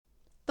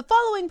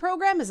following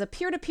program is a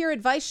peer-to-peer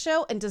advice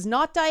show and does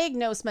not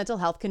diagnose mental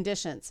health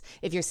conditions.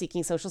 If you're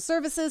seeking social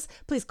services,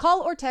 please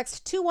call or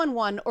text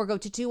 211 or go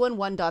to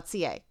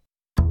 211.ca.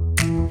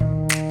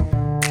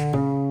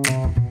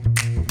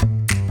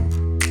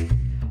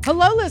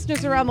 Hello,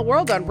 listeners around the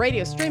world on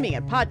radio, streaming,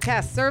 and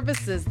podcast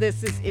services.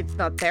 This is It's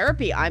Not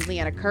Therapy. I'm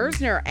Liana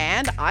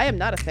and I am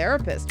not a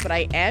therapist, but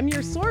I am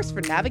your source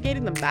for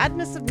navigating the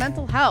madness of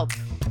mental health,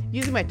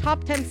 using my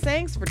top 10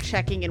 sayings for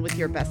checking in with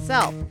your best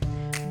self.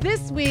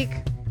 This week,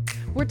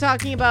 we're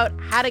talking about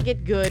how to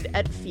get good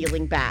at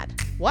feeling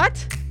bad.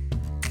 What?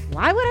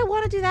 Why would I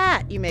want to do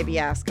that, you may be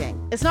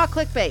asking? It's not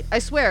clickbait, I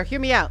swear, hear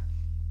me out.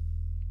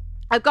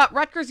 I've got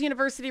Rutgers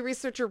University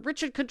researcher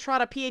Richard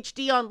Contrada,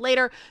 Ph.D. on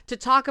later to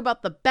talk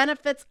about the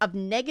benefits of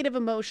negative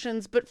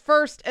emotions. But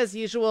first, as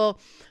usual,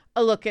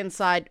 a look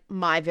inside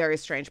my very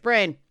strange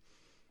brain.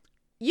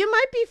 You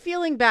might be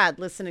feeling bad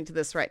listening to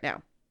this right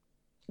now.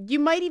 You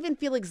might even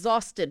feel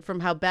exhausted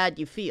from how bad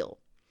you feel.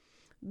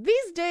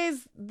 These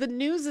days, the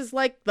news is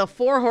like the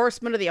four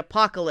horsemen of the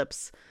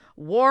apocalypse: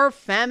 war,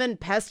 famine,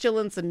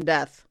 pestilence, and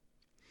death.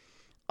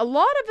 A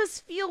lot of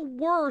us feel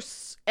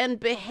worse and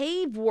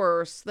behave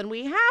worse than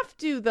we have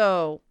to,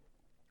 though.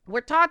 We're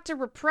taught to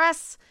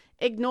repress,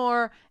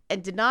 ignore,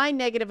 and deny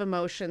negative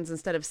emotions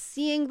instead of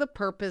seeing the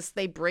purpose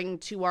they bring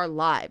to our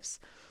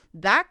lives.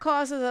 That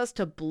causes us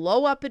to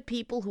blow up at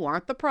people who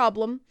aren't the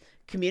problem,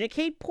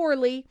 communicate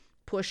poorly,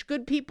 push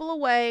good people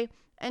away,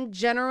 and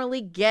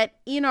generally get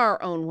in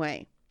our own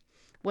way.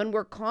 When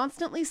we're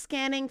constantly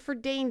scanning for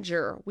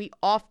danger, we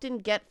often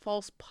get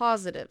false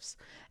positives,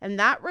 and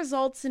that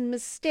results in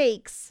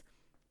mistakes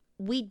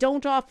we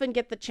don't often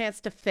get the chance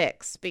to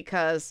fix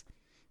because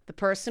the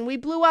person we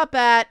blew up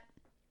at,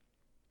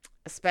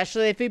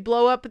 especially if we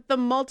blow up at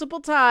them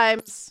multiple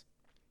times,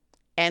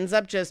 ends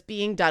up just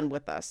being done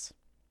with us.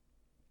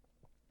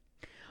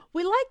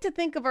 We like to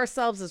think of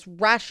ourselves as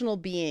rational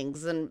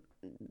beings, and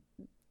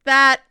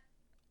that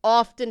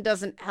often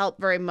doesn't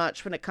help very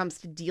much when it comes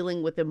to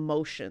dealing with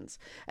emotions.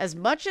 As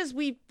much as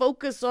we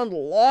focus on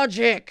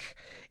logic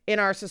in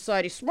our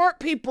society, smart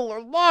people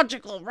are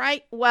logical,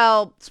 right?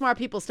 Well, smart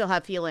people still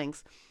have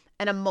feelings,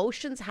 and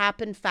emotions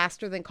happen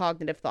faster than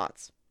cognitive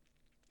thoughts.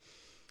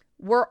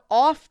 We're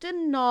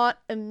often not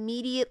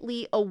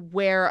immediately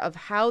aware of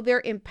how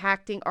they're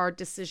impacting our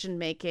decision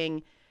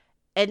making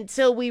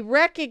until we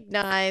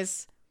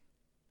recognize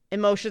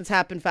emotions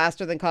happen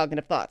faster than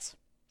cognitive thoughts.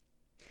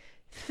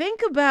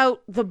 Think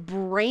about the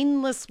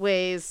brainless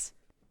ways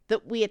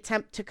that we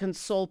attempt to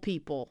console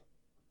people.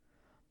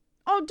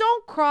 Oh,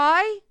 don't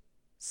cry.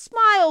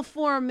 Smile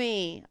for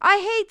me. I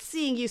hate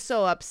seeing you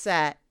so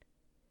upset.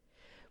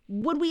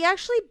 When we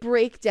actually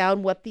break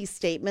down what these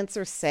statements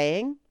are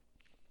saying,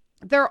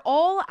 they're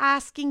all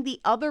asking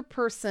the other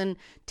person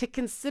to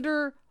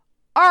consider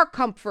our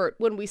comfort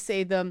when we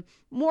say them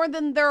more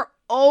than their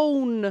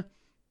own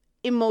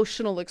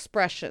emotional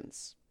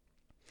expressions.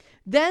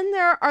 Then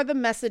there are the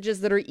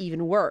messages that are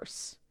even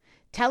worse,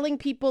 telling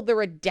people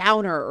they're a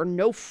downer or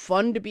no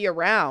fun to be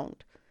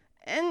around.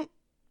 And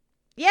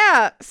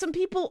yeah, some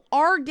people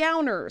are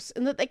downers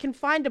and that they can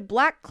find a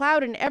black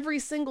cloud in every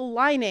single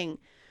lining.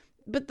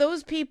 But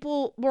those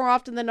people, more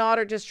often than not,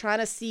 are just trying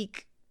to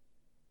seek,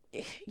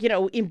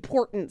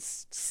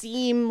 importance,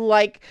 seem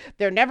like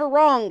they're never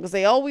wrong because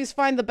they always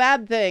find the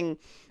bad thing,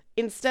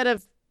 instead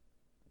of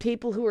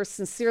people who are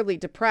sincerely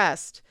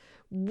depressed.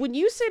 When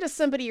you say to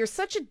somebody, you're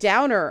such a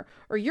downer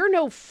or you're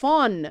no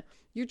fun,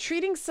 you're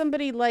treating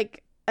somebody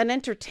like an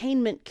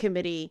entertainment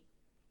committee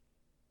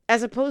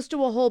as opposed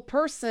to a whole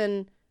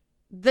person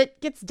that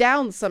gets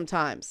down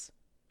sometimes.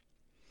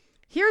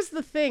 Here's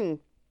the thing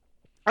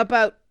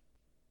about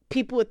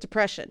people with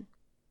depression.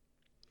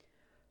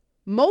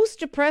 Most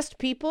depressed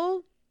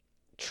people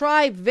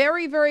try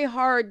very, very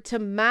hard to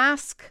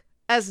mask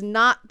as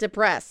not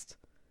depressed,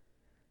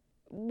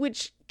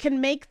 which can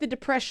make the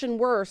depression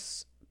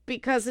worse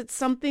because it's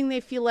something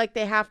they feel like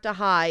they have to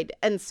hide,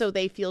 and so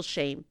they feel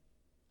shame.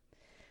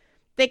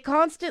 They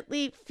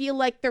constantly feel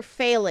like they're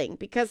failing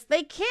because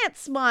they can't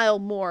smile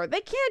more. They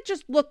can't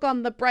just look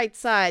on the bright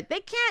side. They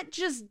can't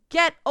just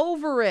get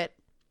over it.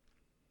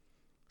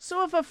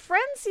 So if a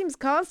friend seems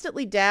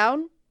constantly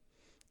down,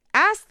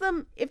 ask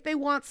them if they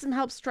want some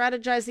help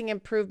strategizing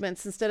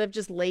improvements instead of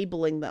just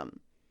labeling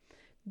them.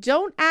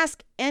 Don't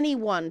ask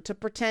anyone to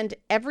pretend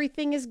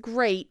everything is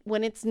great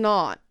when it's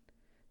not.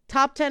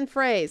 Top 10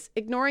 phrase: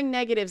 ignoring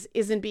negatives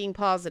isn't being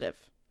positive.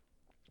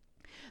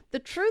 The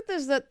truth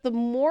is that the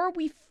more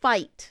we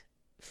fight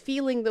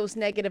feeling those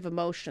negative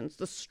emotions,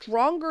 the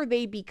stronger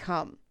they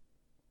become.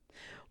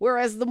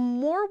 Whereas the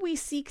more we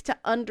seek to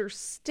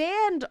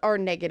understand our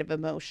negative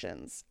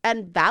emotions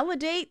and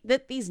validate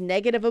that these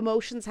negative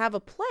emotions have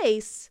a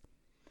place,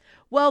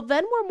 well,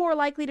 then we're more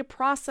likely to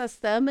process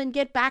them and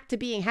get back to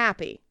being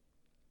happy.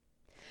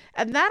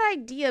 And that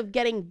idea of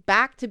getting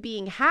back to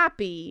being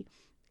happy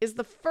is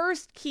the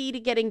first key to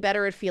getting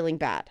better at feeling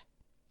bad.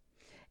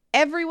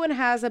 Everyone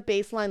has a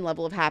baseline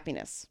level of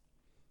happiness.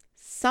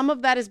 Some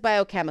of that is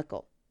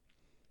biochemical.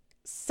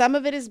 Some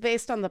of it is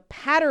based on the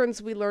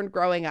patterns we learned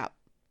growing up.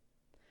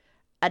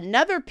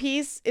 Another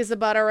piece is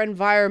about our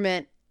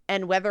environment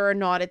and whether or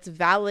not it's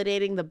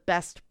validating the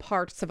best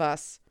parts of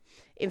us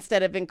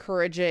instead of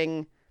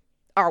encouraging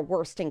our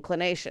worst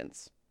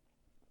inclinations.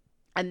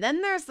 And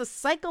then there's the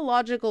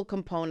psychological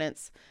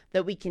components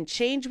that we can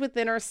change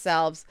within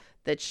ourselves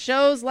that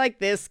shows like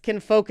this can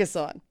focus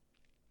on.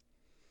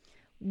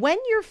 When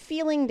you're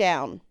feeling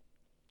down,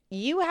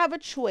 you have a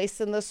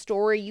choice in the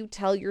story you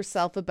tell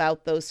yourself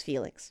about those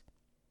feelings.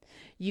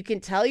 You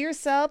can tell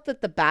yourself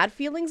that the bad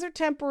feelings are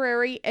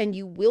temporary and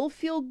you will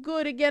feel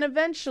good again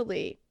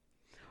eventually.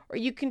 Or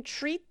you can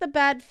treat the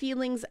bad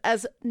feelings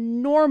as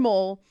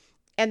normal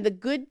and the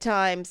good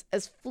times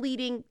as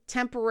fleeting,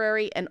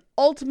 temporary, and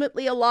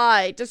ultimately a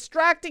lie,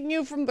 distracting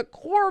you from the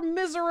core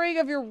misery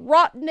of your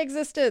rotten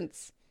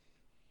existence.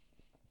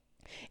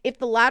 If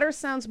the latter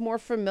sounds more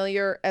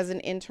familiar as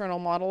an internal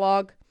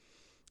monologue,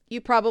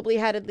 you probably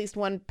had at least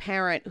one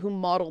parent who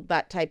modeled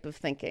that type of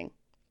thinking.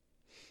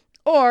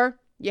 Or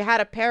you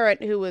had a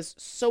parent who was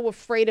so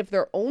afraid of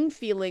their own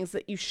feelings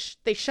that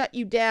they shut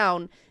you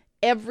down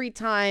every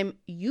time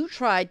you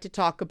tried to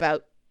talk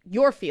about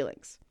your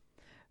feelings.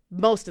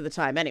 Most of the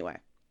time, anyway.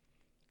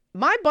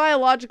 My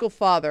biological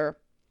father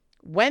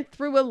went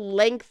through a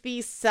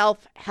lengthy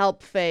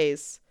self-help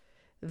phase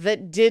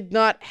that did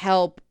not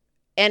help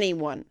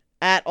anyone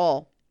at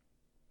all.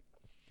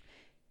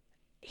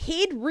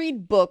 He'd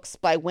read books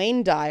by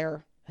Wayne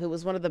Dyer, who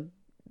was one of the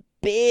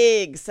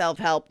big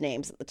self-help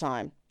names at the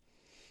time.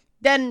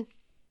 Then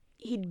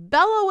he'd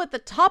bellow at the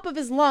top of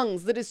his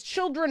lungs that his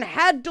children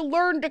had to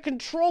learn to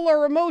control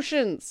our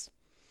emotions.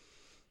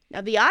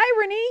 Now, the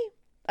irony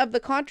of the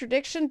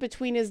contradiction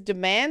between his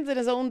demands and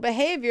his own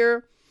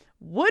behavior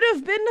would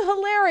have been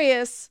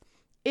hilarious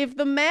if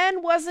the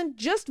man wasn't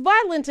just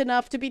violent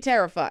enough to be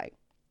terrifying.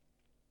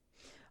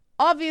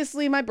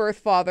 Obviously, my birth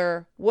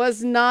father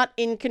was not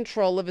in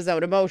control of his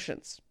own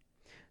emotions.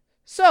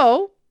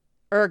 So,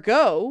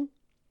 ergo,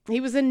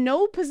 he was in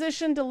no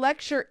position to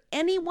lecture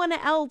anyone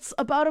else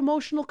about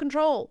emotional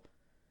control.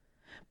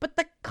 But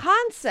the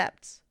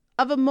concept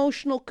of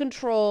emotional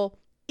control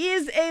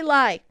is a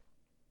lie.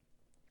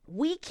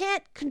 We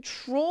can't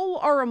control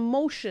our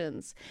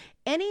emotions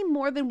any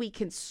more than we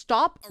can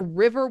stop a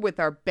river with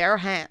our bare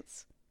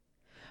hands.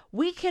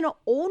 We can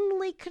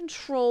only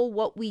control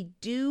what we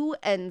do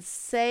and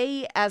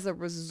say as a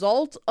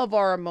result of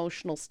our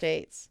emotional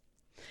states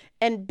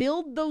and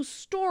build those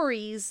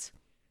stories,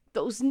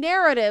 those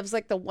narratives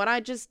like the one I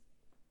just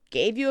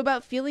gave you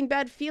about feeling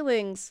bad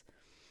feelings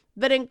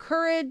that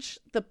encourage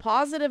the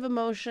positive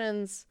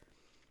emotions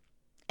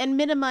and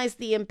minimize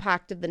the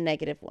impact of the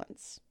negative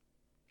ones.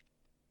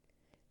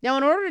 Now,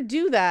 in order to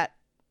do that,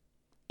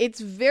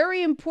 it's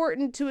very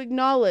important to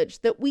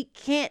acknowledge that we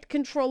can't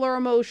control our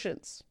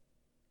emotions.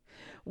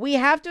 We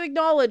have to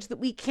acknowledge that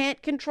we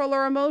can't control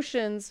our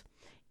emotions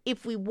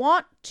if we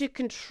want to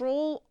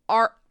control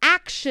our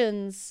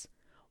actions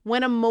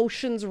when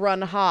emotions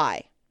run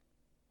high.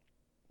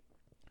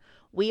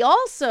 We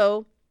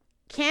also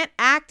can't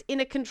act in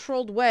a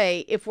controlled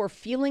way if we're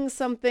feeling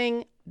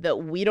something that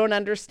we don't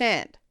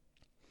understand.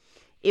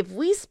 If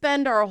we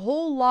spend our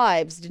whole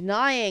lives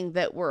denying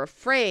that we're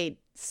afraid,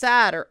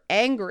 sad, or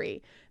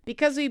angry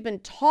because we've been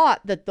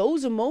taught that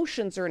those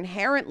emotions are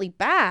inherently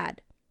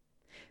bad,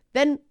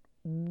 then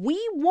we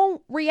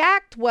won't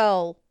react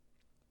well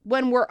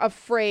when we're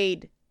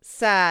afraid,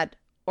 sad,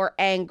 or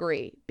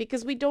angry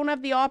because we don't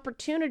have the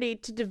opportunity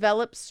to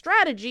develop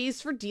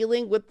strategies for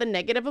dealing with the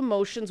negative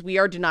emotions we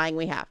are denying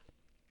we have.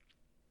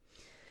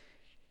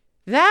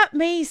 That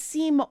may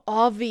seem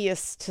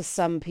obvious to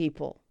some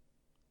people,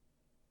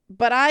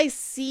 but I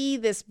see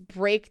this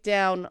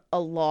breakdown a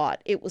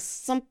lot. It was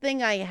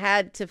something I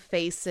had to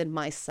face in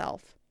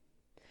myself.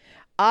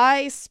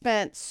 I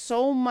spent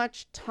so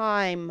much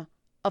time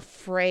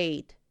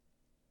afraid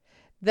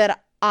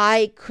that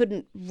I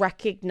couldn't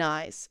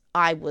recognize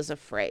I was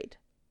afraid.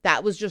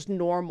 That was just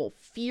normal.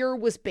 Fear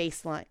was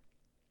baseline.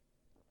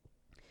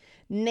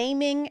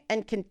 Naming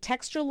and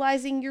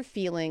contextualizing your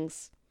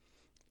feelings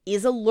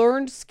is a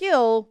learned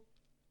skill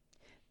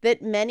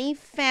that many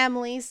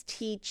families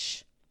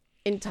teach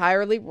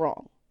entirely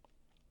wrong.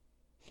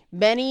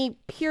 Many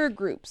peer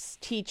groups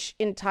teach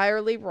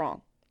entirely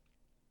wrong.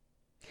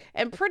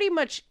 And pretty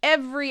much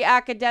every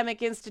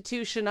academic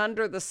institution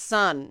under the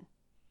sun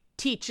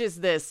teaches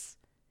this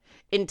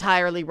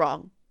entirely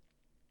wrong.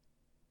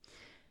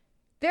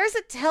 There's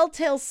a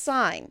telltale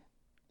sign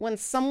when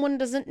someone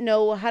doesn't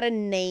know how to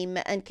name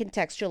and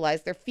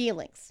contextualize their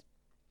feelings.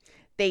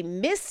 They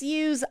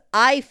misuse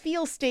I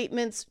feel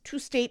statements to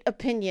state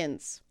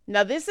opinions.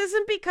 Now, this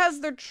isn't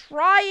because they're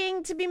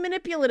trying to be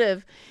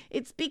manipulative.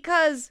 It's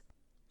because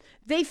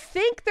they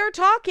think they're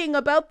talking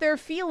about their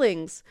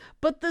feelings,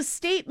 but the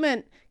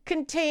statement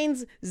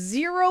contains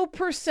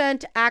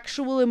 0%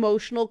 actual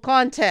emotional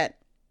content.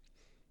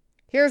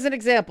 Here's an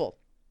example.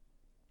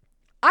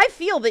 I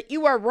feel that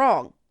you are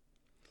wrong.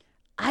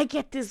 I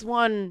get this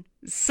one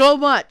so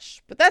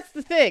much, but that's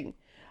the thing.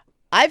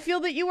 I feel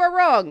that you are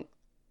wrong.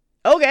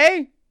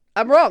 Okay,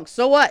 I'm wrong.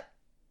 So what?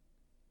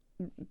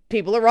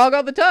 People are wrong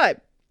all the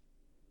time.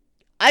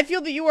 I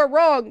feel that you are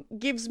wrong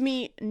gives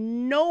me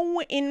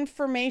no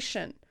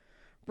information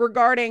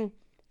regarding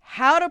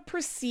how to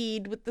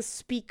proceed with the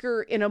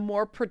speaker in a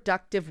more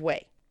productive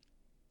way.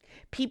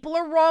 People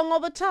are wrong all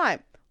the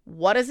time.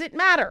 What does it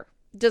matter?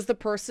 Does the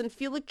person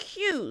feel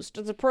accused?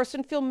 Does the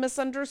person feel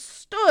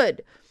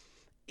misunderstood?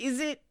 Is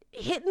it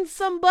hitting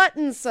some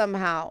button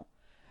somehow?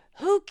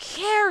 Who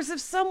cares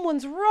if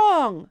someone's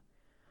wrong?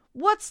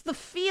 What's the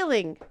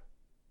feeling?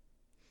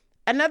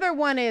 Another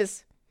one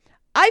is,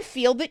 I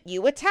feel that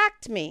you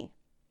attacked me.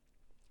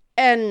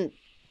 And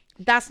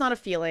that's not a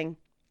feeling.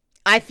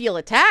 I feel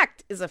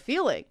attacked is a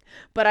feeling,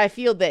 but I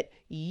feel that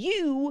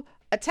you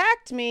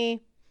attacked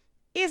me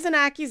is an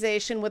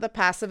accusation with a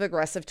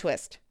passive-aggressive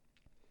twist.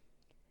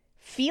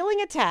 Feeling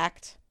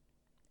attacked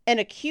and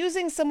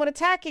accusing someone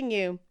attacking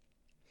you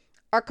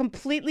are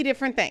completely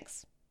different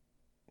things.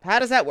 How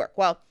does that work?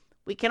 Well,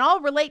 we can all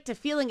relate to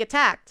feeling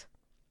attacked,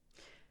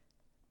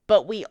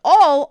 but we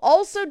all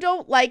also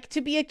don't like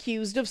to be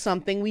accused of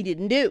something we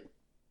didn't do.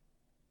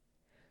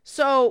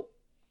 So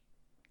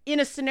in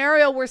a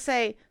scenario where,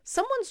 say,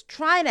 someone's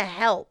trying to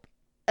help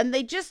and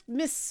they just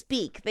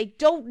misspeak, they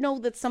don't know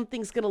that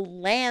something's going to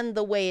land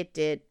the way it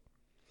did,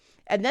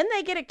 and then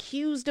they get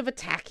accused of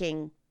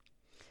attacking,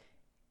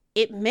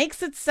 it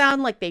makes it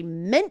sound like they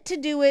meant to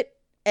do it,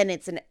 and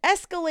it's an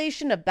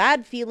escalation of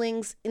bad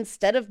feelings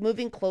instead of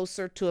moving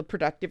closer to a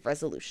productive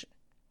resolution.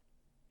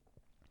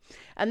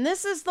 And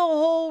this is the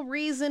whole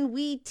reason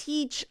we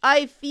teach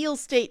I feel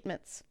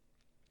statements.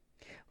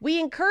 We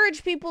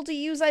encourage people to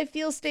use I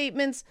feel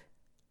statements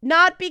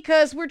not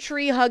because we're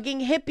tree-hugging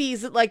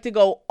hippies that like to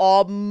go,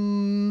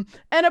 and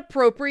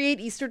appropriate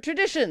Easter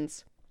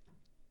traditions.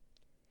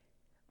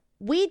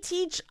 We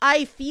teach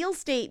I feel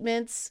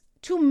statements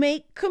to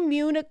make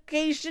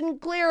communication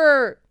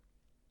clearer.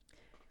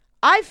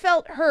 I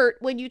felt hurt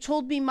when you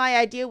told me my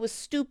idea was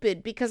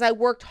stupid because I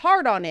worked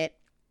hard on it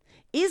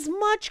is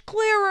much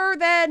clearer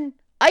than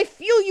I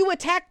feel you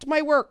attacked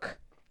my work.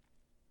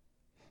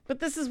 But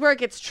this is where it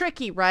gets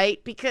tricky,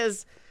 right?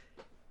 Because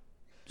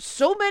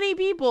so many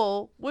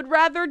people would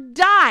rather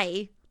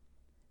die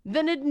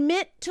than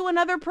admit to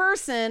another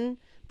person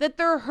that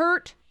they're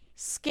hurt,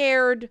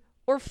 scared,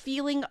 or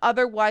feeling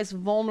otherwise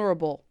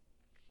vulnerable.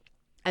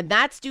 And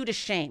that's due to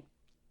shame.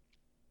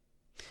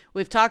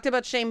 We've talked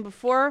about shame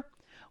before.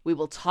 We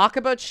will talk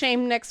about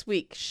shame next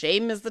week.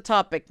 Shame is the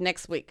topic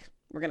next week.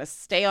 We're going to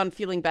stay on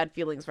feeling bad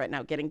feelings right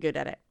now, getting good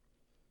at it.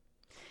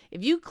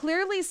 If you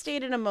clearly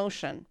state an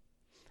emotion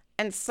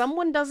and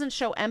someone doesn't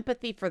show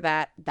empathy for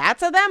that,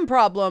 that's a them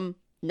problem,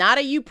 not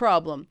a you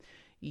problem.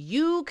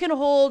 You can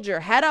hold your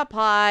head up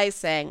high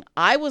saying,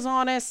 I was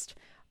honest.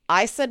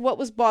 I said what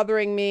was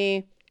bothering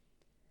me.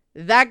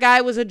 That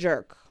guy was a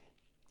jerk.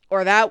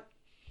 Or that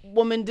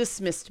woman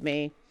dismissed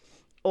me.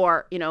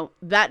 Or,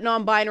 that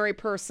non-binary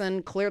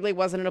person clearly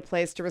wasn't in a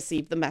place to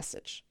receive the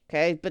message.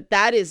 Okay. But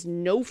that is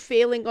no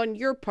failing on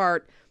your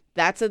part.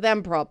 That's a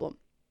them problem.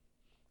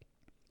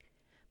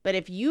 But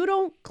if you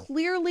don't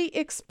clearly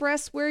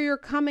express where you're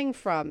coming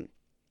from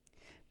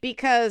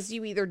because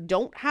you either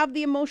don't have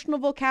the emotional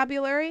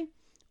vocabulary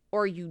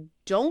or you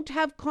don't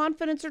have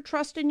confidence or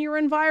trust in your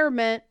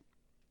environment,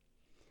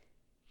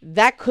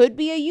 that could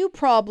be a you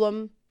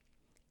problem.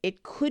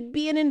 It could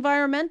be an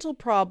environmental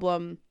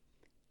problem.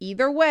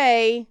 Either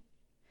way,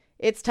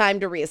 it's time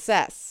to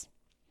reassess.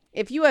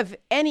 If you have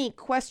any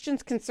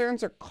questions,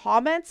 concerns, or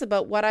comments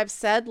about what I've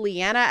said,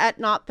 Liana at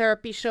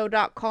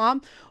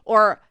nottherapyshow.com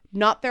or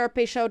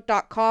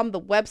nottherapyshow.com, the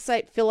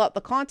website, fill out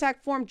the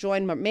contact form,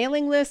 join my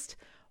mailing list.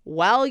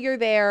 While you're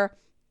there,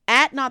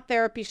 at Not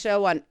Therapy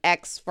Show on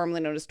X,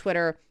 formerly known as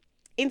Twitter,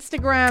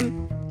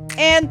 Instagram,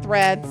 and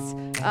Threads.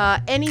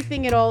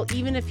 Anything at all,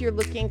 even if you're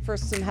looking for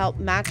some help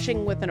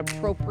matching with an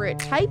appropriate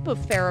type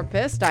of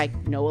therapist. I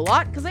know a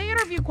lot because I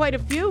interview quite a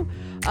few.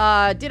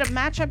 Did a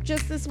matchup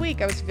just this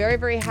week. I was very,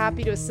 very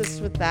happy to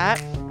assist with that.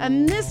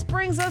 And this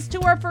brings us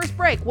to our first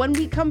break. When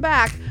we come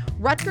back,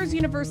 Rutgers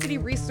University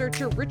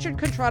researcher Richard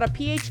Contrada,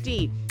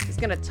 Ph.D., is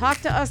going to talk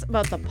to us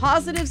about the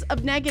positives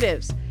of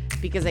negatives,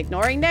 because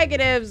ignoring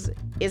negatives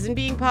isn't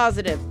being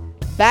positive.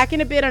 Back in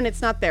a bit on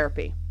It's Not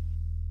Therapy.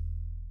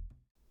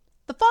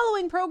 The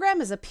following program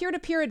is a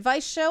peer-to-peer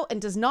advice show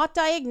and does not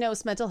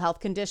diagnose mental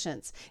health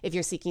conditions. If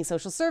you're seeking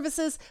social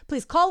services,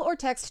 please call or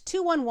text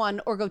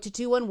 211 or go to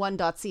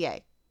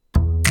 211.ca.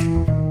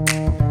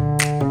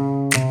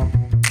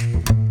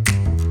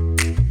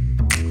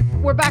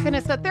 We're back on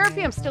It's Not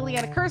Therapy. I'm still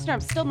Liana Kersner. I'm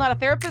still not a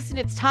therapist, and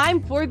it's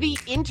time for the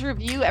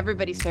interview,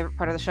 everybody's favorite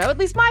part of the show, at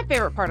least my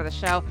favorite part of the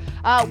show.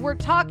 We're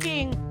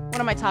talking one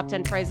of my top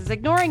 10 phrases,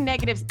 ignoring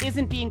negatives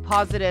isn't being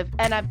positive,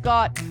 and I've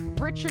got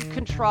Richard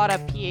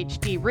Contrada,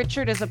 Ph.D.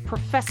 Richard is a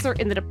professor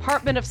in the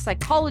Department of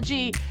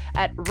Psychology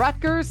at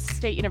Rutgers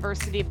State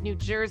University of New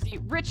Jersey.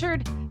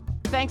 Richard,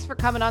 thanks for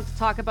coming on to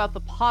talk about the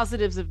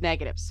positives of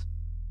negatives.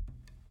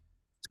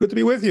 It's good to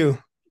be with you.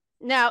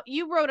 Now,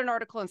 you wrote an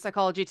article in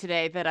Psychology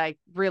Today that I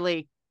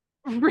really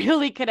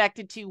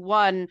connected to.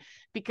 One,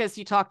 because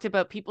you talked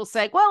about people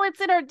saying, well,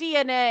 it's in our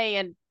DNA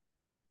and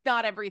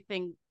not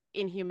everything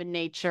in human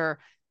nature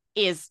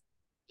is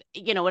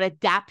an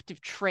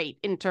adaptive trait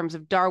in terms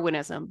of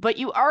Darwinism. But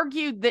you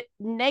argued that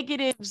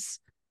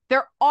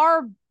there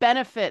are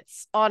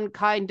benefits on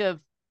kind of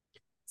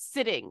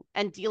sitting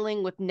and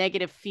dealing with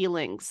negative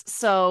feelings.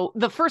 So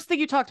the first thing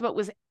you talked about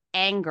was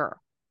anger.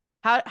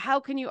 How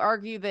can you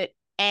argue that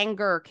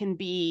anger can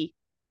be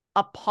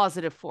a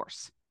positive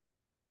force?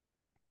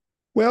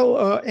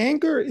 Well,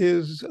 anger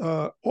is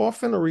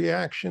often a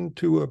reaction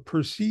to a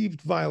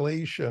perceived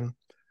violation,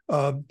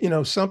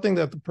 something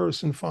that the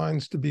person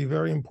finds to be a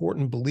very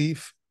important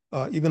belief,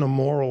 even a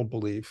moral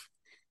belief.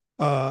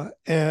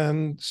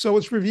 And so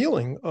it's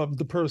revealing of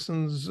the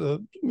person's,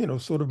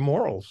 sort of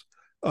morals.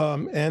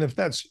 And if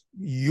that's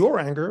your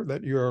anger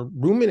that you're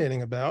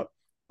ruminating about,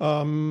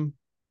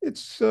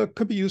 it's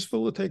could be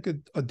useful to take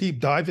a deep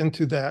dive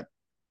into that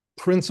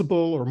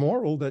principle or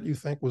moral that you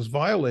think was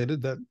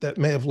violated that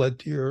may have led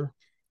to your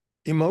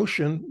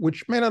emotion,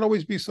 which may not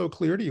always be so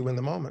clear to you in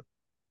the moment.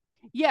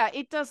 Yeah,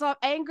 it does.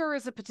 Anger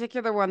is a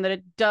particular one that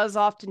it does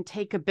often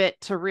take a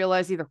bit to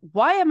realize either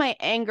why am I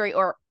angry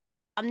or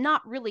I'm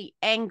not really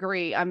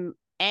angry. I'm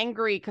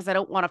angry because I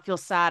don't want to feel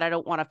sad. I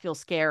don't want to feel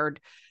scared.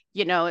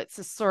 It's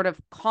a sort of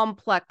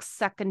complex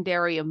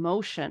secondary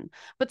emotion.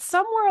 But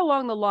somewhere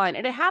along the line,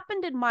 and it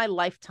happened in my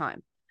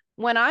lifetime,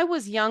 when I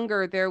was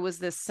younger, there was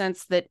this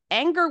sense that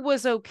anger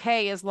was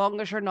okay as long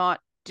as you're not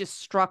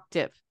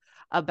destructive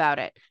about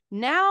it.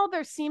 Now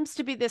there seems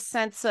to be this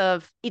sense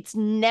of it's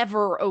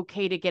never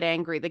okay to get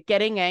angry, that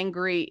getting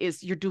angry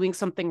is you're doing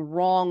something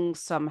wrong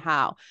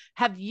somehow.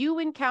 Have you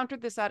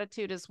encountered this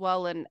attitude as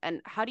well? And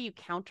how do you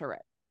counter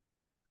it?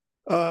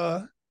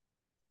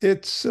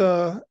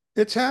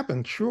 It's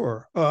happened,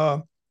 sure.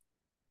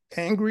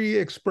 Angry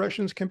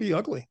expressions can be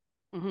ugly.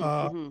 Mm-hmm,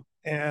 mm-hmm.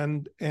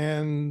 And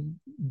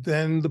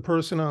then the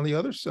person on the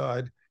other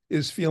side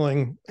is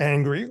feeling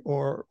angry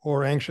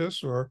or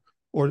anxious or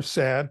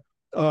sad.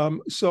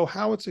 So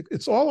how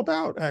it's all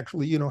about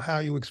actually, how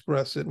you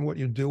express it and what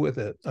you do with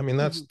it. I mean,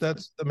 that's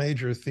the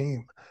major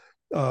theme.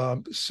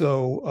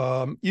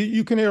 So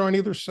you can err on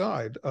either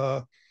side.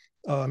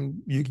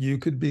 You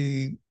could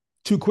be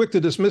too quick to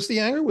dismiss the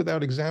anger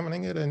without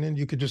examining it, and then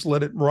you could just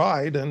let it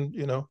ride and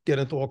get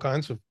into all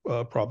kinds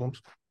of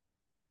problems.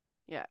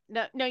 Yeah.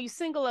 Now you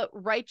single out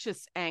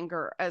righteous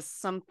anger as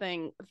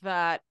something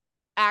that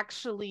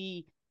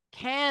actually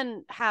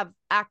can have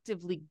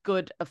actively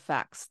good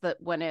effects, that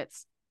when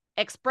it's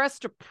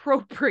expressed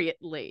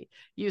appropriately,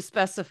 you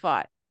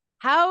specify.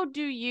 How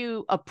do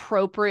you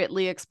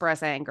appropriately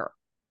express anger?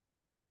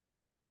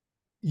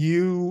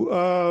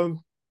 You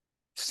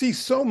see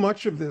so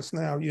much of this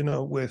now,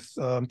 with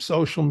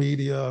social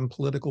media and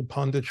political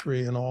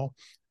punditry and all,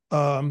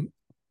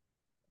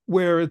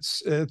 where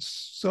it's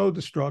so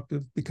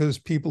destructive because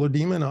people are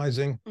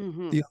demonizing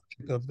the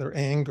object of their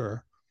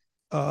anger.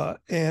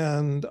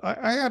 And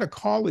I had a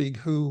colleague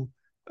who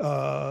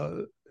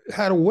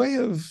had a way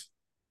of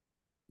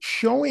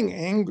showing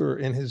anger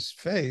in his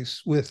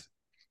face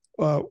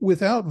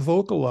without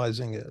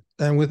vocalizing it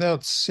and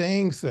without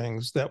saying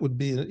things that would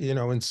be,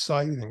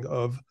 inciting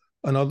of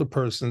another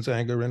person's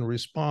anger in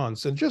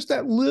response. And just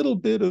that little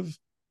bit of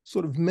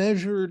sort of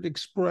measured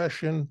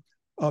expression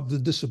of the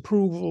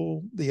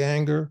disapproval, the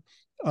anger,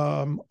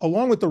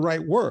 along with the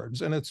right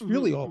words. And it's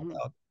really all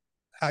about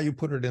how you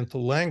put it into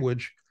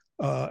language,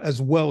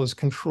 as well as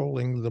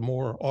controlling the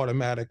more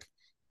automatic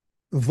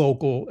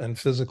vocal and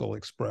physical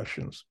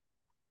expressions.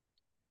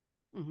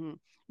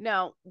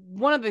 Now,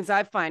 one of the things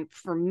I find,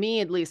 for me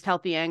at least,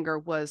 healthy anger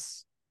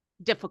was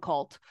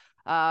difficult,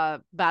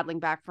 battling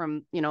back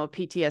from, a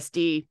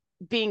PTSD,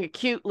 being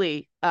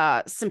acutely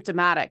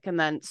symptomatic, and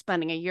then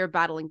spending a year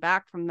battling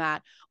back from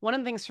that. One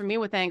of the things for me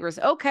with anger is,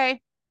 okay,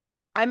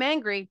 I'm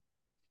angry.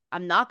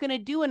 I'm not going to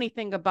do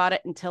anything about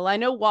it until I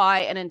know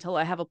why and until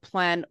I have a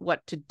plan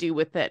what to do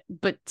with it.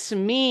 But to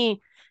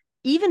me,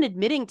 even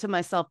admitting to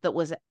myself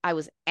that I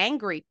was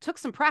angry took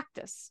some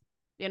practice.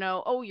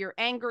 Oh, you're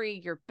angry,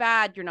 you're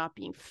bad, you're not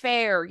being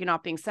fair, you're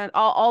not being sent,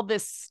 all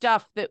this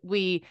stuff that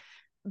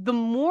the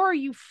more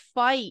you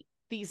fight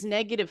these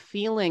negative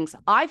feelings,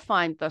 I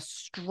find the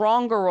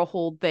stronger a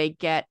hold they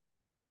get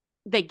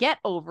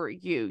over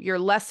you. You're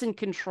less in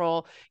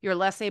control, you're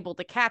less able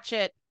to catch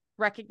it,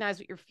 recognize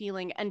what you're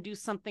feeling, and do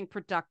something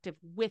productive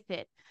with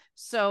it.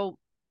 So,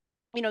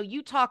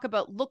 you talk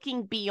about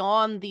looking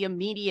beyond the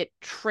immediate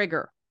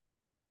trigger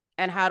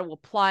and how to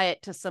apply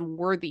it to some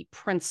worthy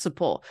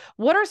principle.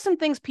 What are some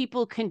things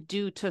people can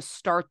do to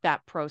start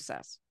that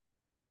process?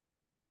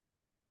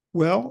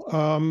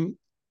 Well,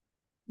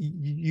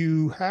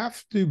 you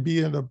have to be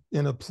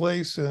in a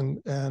place and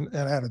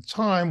at a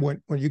time when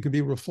you can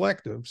be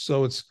reflective.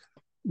 So it's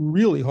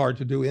really hard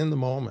to do in the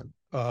moment.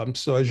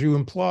 So as you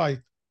imply,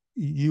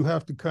 you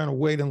have to kind of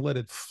wait and let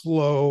it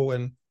flow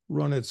and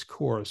run its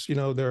course.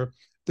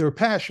 They're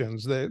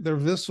passions, they're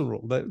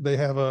visceral, they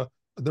have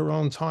their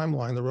own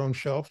timeline, their own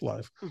shelf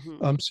life.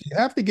 So you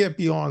have to get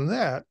beyond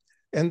that,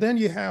 and then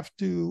you have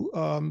to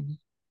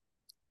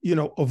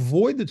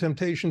avoid the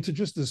temptation to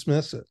just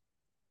dismiss it,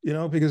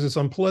 because it's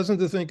unpleasant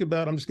to think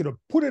about. I'm just going to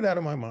put it out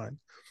of my mind,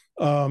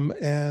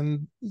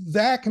 and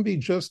that can be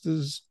just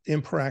as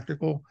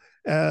impractical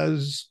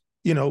as,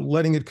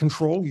 letting it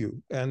control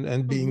you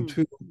and being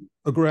too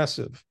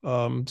aggressive.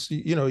 So,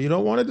 you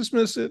don't want to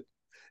dismiss it,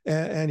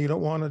 and you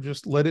don't want to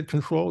just let it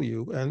control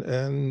you,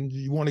 and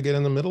you want to get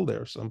in the middle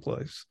there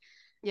someplace.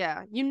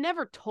 Yeah, you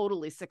never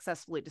totally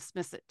successfully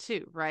dismiss it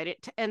too, right?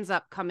 It ends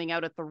up coming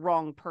out at the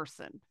wrong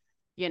person.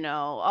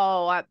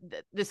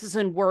 This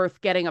isn't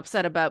worth getting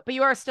upset about, but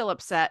you are still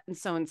upset. And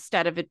so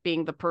instead of it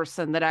being the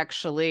person that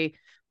actually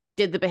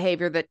did the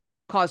behavior that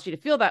caused you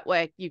to feel that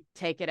way, you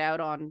take it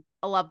out on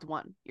a loved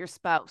one, your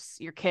spouse,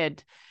 your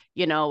kid,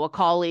 a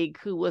colleague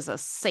who was a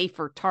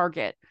safer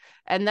target.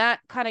 And that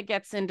kind of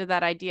gets into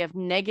that idea of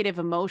negative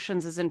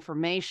emotions as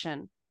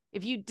information.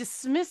 If you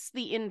dismiss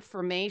the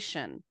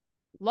information,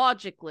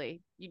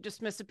 logically, you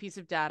dismiss a piece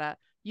of data,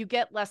 you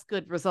get less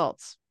good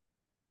results.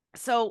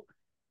 So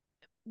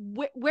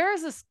where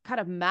is this kind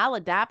of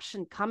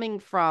maladaption coming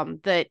from,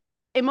 that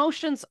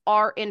emotions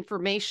are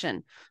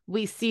information?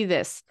 We see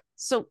this.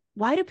 So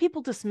why do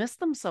people dismiss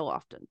them so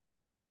often?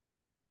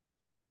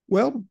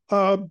 Well,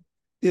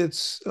 it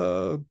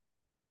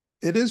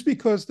is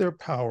because they're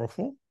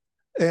powerful,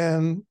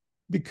 and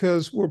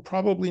because we're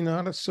probably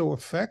not so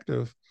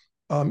effective,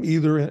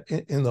 either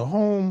in the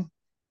home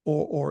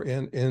or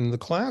in the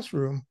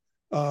classroom,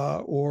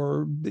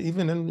 or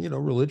even in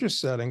religious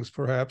settings,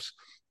 perhaps,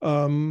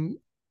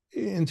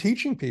 in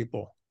teaching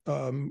people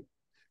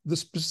the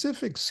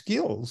specific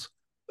skills,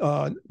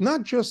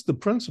 not just the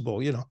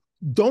principle.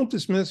 Don't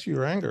dismiss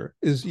your anger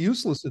is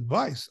useless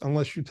advice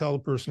unless you tell the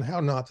person how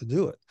not to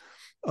do it.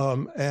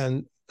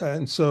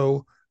 And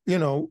so,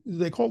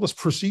 they call this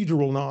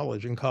procedural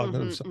knowledge in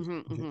cognitive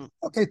psychology.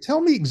 Okay,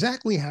 tell me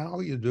exactly how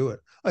you do it.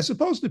 I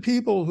suppose the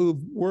people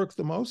who've worked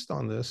the most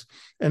on this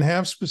and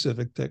have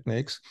specific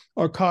techniques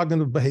are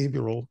cognitive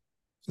behavioral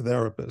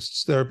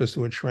therapists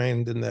who are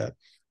trained in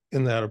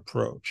that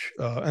approach.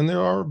 And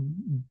there are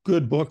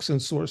good books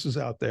and sources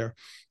out there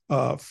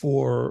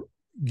for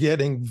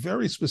getting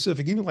very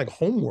specific, even like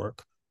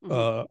homework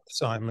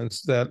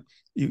assignments that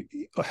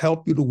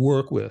help you to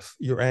work with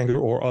your anger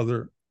or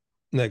other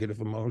negative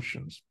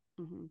emotions.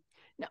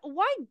 Now,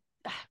 why?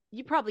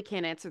 You probably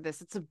can't answer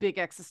this. It's a big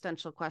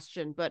existential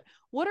question, but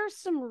what are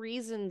some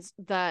reasons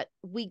that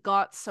we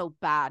got so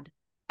bad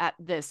at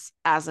this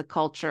as a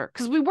culture?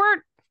 Because we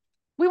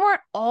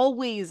weren't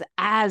always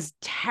as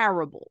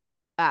terrible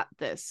at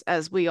this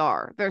as we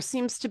are. There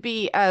seems to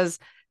be as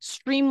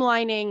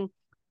streamlining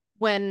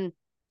when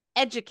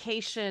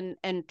education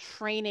and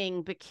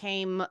training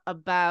became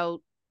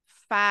about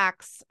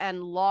facts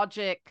and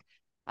logic.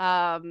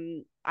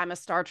 I'm a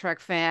Star Trek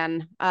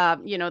fan.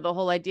 The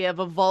whole idea of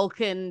a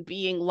Vulcan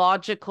being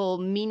logical,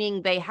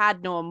 meaning they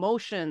had no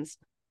emotions.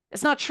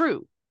 It's not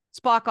true.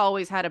 Spock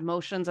always had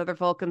emotions. Other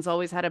Vulcans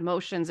always had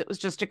emotions. It was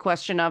just a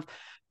question of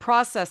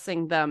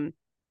processing them.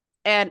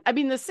 And I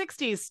mean, the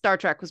 60s Star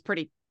Trek was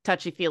pretty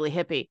touchy-feely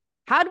hippie.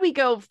 How do we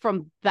go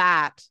from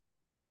that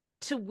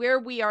to where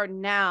we are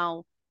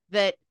now,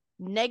 that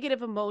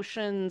negative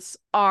emotions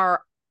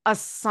are a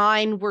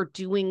sign we're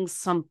doing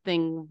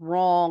something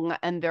wrong,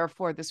 and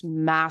therefore this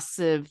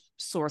massive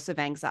source of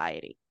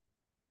anxiety?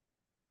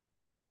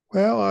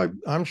 Well,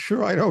 I'm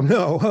sure I don't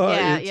know.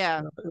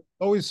 It's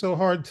always so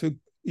hard to,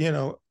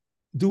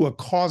 do a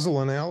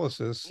causal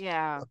analysis.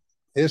 Yeah.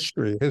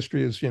 History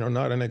is,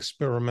 not an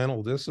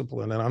experimental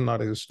discipline, and I'm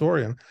not a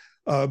historian.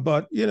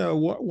 But,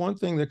 one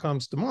thing that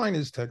comes to mind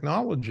is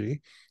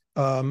technology.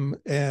 And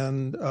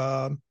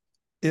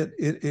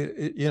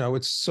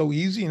it's so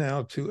easy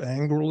now to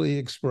angrily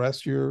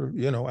express your,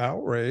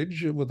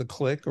 outrage with a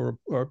click or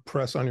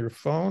press on your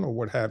phone or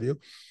what have you.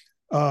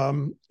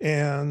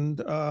 And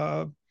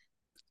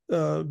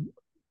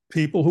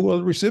people who are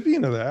the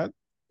recipient of that,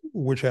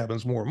 which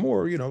happens more and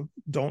more,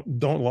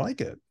 don't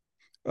like it.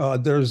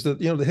 There's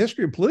the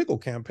history of political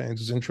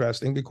campaigns is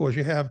interesting, because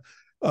you have,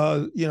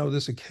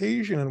 this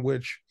occasion in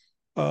which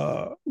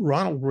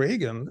Ronald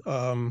Reagan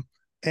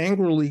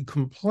angrily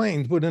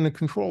complained, but in a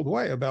controlled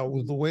way, about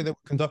the way they were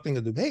conducting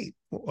a debate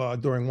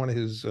during one of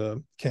his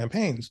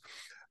campaigns.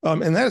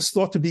 And that is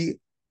thought to be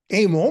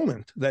a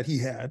moment that he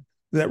had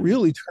that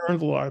really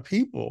turned a lot of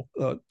people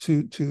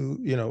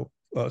to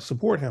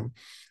support him.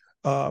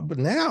 But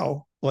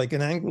now, like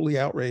an angrily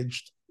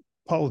outraged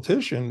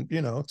politician,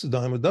 it's a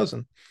dime a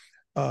dozen.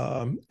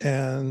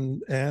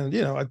 And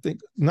I think,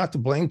 not to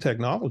blame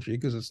technology,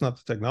 because it's not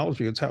the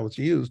technology, it's how it's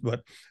used,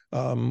 but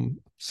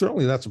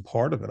certainly that's a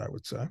part of it, I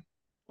would say.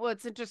 Well,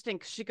 it's interesting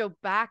because you go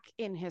back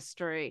in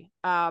history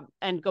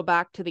and go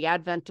back to the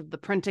advent of the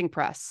printing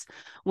press,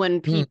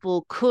 when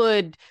people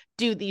could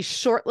do these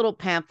short little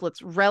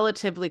pamphlets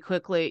relatively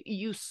quickly.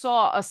 You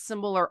saw a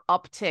similar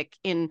uptick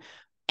in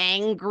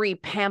angry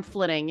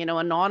pamphleting,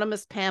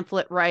 anonymous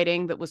pamphlet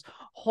writing that was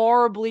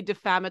horribly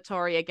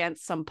defamatory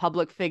against some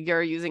public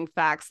figure, using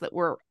facts that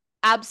were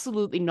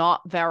absolutely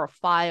not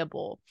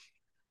verifiable.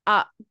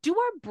 Do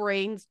our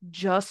brains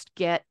just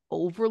get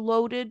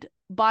overloaded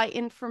by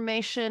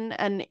information?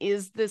 And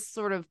is this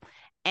sort of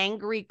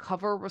angry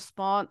cover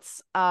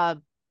response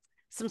some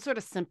sort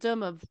of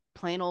symptom of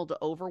plain old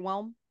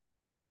overwhelm?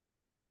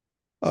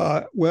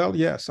 Well,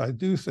 yes, I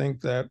do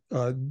think that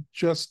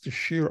just the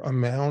sheer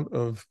amount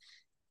of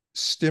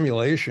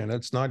stimulation,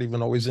 it's not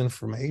even always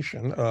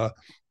information,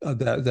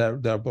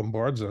 that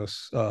bombards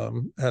us,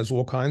 has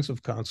all kinds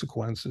of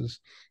consequences.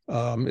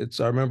 I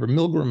remember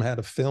Milgram had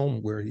a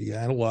film where he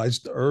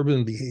analyzed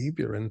urban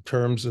behavior in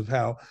terms of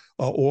how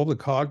all the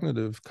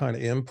cognitive kind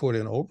of input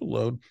and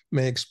overload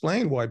may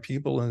explain why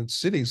people in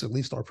cities at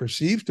least are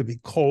perceived to be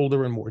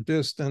colder and more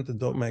distant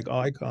and don't make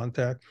eye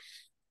contact.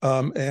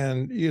 We're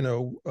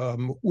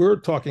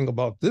talking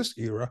about this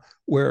era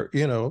where,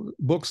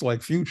 books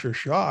like Future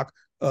Shock,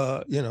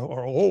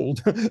 are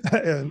old.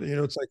 And,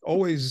 it's like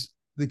always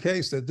the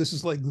case that this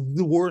is like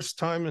the worst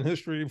time in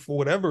history for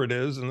whatever it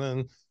is. And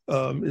then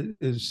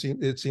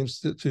it seems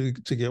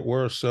to get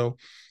worse. So,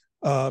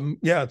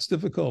 yeah, it's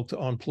difficult to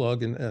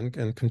unplug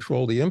and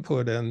control the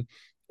input. And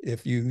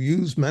if you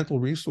use mental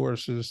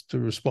resources to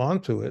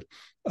respond to it,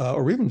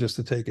 or even just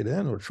to take it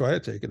in or try to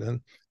take it in,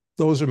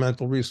 those are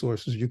mental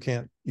resources you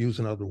can't use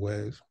in other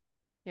ways.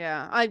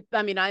 Yeah.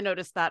 I mean, I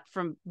noticed that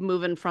from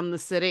moving from the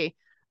city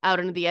out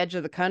into the edge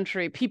of the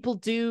country. People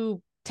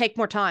do take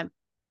more time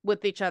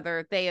with each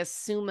other. They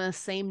assume a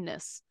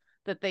sameness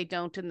that they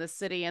don't in the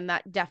city, and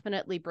that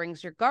definitely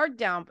brings your guard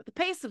down. But the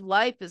pace of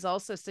life is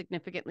also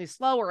significantly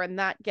slower, and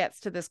that gets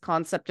to this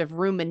concept of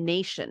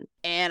rumination.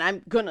 And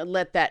I'm going to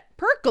let that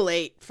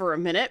percolate for a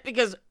minute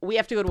because we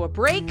have to go to a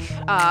break.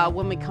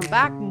 When we come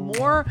back,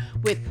 more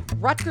with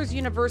Rutgers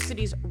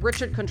University's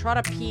Richard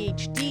Contrada,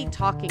 Ph.D.,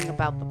 talking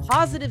about the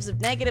positives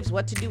of negatives,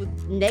 what to do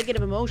with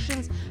negative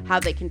emotions, how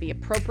they can be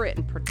appropriate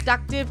and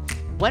productive.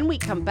 When we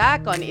come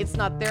back on It's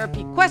Not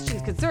Therapy,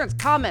 questions, concerns,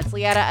 comments,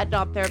 Liana at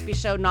Not Therapy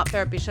Show,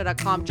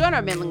 nottherapyshow.com. Join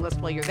our mailing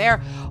list while you're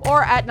there,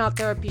 or at Not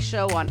Therapy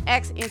Show on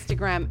X,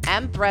 Instagram,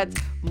 and Threads.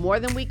 More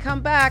than we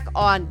come back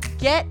on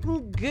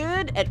getting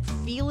good at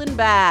feeling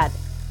bad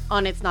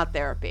on It's Not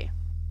Therapy.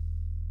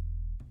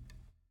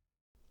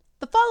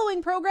 The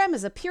following program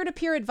is a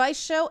peer-to-peer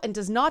advice show and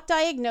does not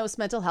diagnose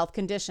mental health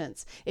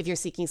conditions. If you're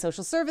seeking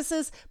social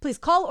services, please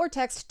call or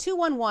text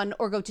 211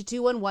 or go to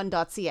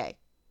 211.ca.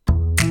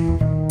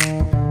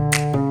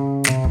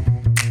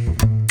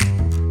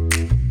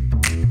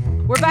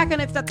 We're back on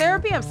It's Not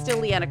Therapy. I'm still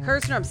Liana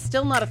Kersner. I'm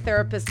still not a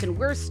therapist, and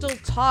we're still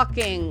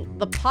talking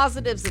the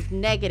positives of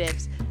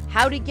negatives,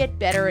 how to get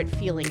better at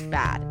feeling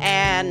bad.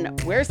 And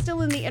we're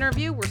still in the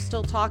interview. We're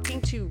still talking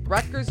to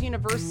Rutgers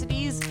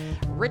University's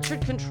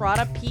Richard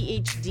Contrada,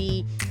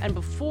 Ph.D. And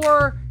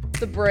before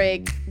the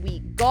break, we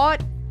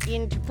got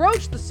in to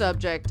broach the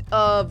subject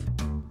of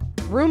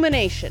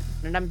rumination.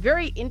 And I'm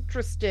very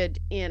interested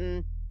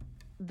in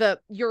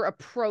your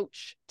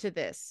approach to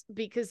this,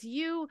 because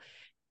you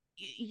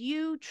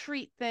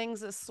treat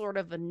things as sort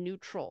of a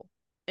neutral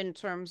in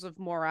terms of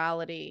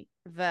morality,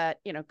 that,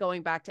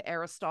 going back to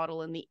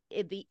Aristotle and the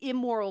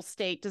immoral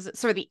state,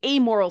 the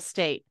amoral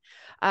state,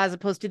 as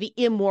opposed to the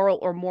immoral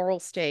or moral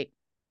state.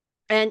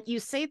 And you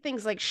say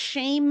things like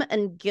shame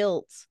and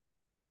guilt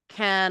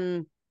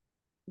can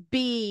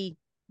be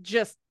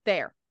just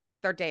there.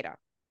 They're data.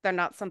 They're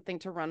not something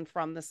to run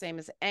from, the same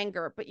as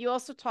anger. But you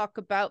also talk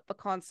about the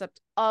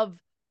concept of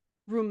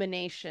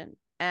rumination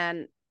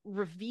and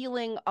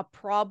revealing a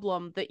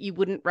problem that you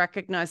wouldn't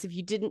recognize if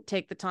you didn't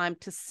take the time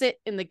to sit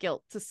in the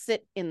guilt, to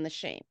sit in the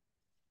shame.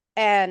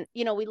 And,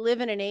 we live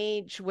in an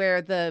age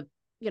where the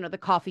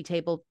coffee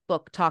table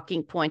book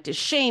talking point is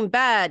shame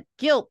bad,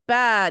 guilt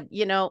bad.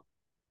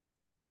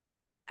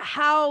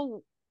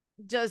 How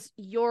does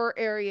your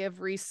area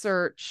of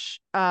research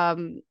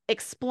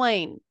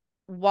explain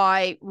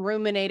why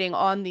ruminating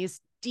on these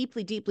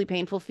deeply, deeply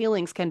painful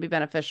feelings can be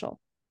beneficial?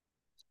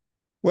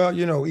 Well,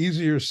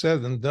 easier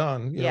said than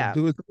done. Yeah.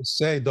 Do as I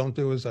say, don't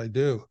do as I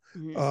do.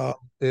 Mm-hmm.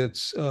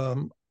 It's a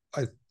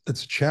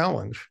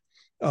challenge.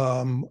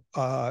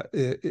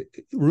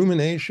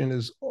 Rumination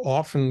is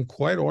often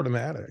quite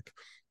automatic,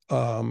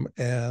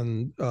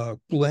 and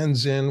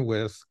blends in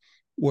with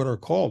what are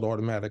called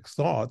automatic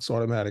thoughts,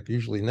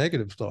 usually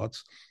negative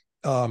thoughts,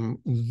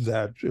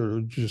 that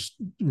are just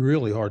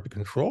really hard to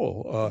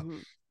control. Mm-hmm.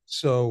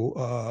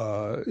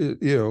 So,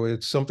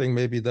 it's something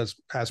maybe that's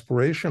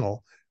aspirational.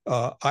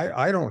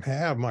 I don't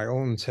have my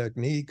own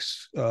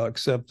techniques,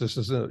 except this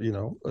is a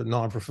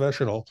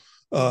non-professional,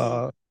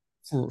 for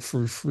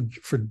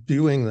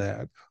doing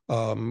that.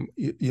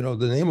 The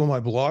name of my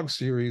blog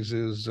series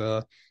is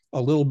A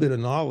Little Bit of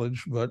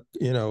Knowledge, but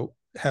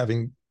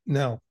having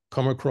now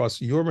come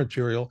across your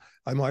material,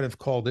 I might have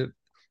called it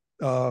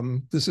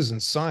This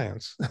Isn't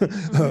Science.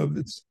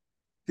 It's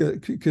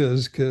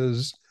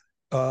because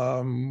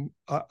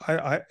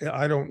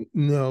I don't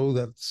know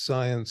that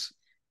science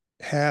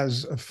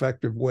has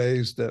effective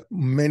ways that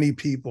many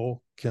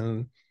people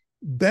can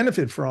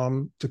benefit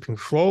from to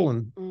control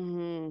and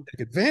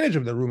take advantage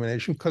of the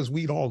rumination, because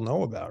we'd all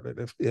know about it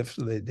if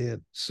they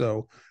did.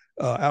 So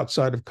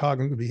outside of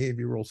cognitive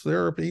behavioral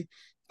therapy,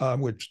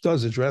 which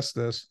does address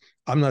this,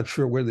 I'm not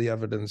sure where the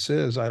evidence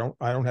is. I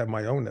don't have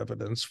my own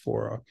evidence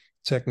for a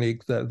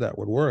technique that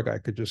would work. I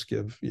could just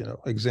give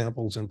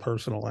examples and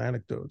personal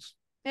anecdotes.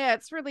 Yeah,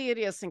 it's really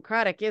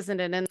idiosyncratic, isn't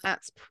it? And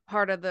that's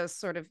part of the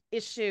sort of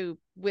issue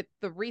with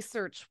the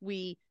research.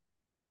 We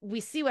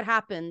see what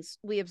happens,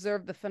 we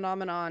observe the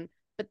phenomenon,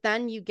 but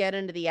then you get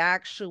into the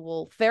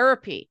actual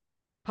therapy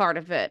part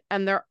of it,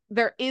 and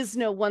there is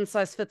no one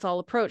size fits all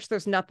approach.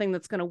 There's nothing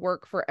that's going to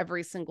work for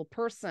every single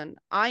person.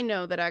 I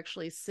know that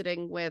actually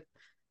sitting with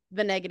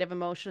the negative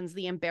emotions,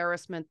 the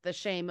embarrassment, the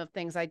shame of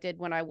things I did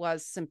when I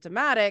was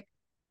symptomatic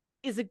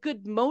is a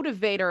good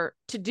motivator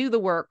to do the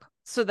work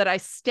so that I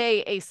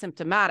stay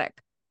asymptomatic.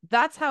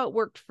 That's how it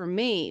worked for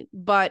me.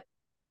 But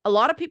a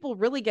lot of people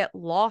really get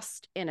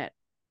lost in it.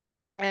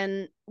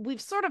 And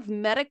we've sort of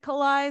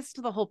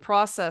medicalized the whole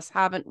process,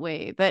 haven't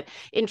we? That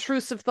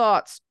intrusive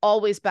thoughts,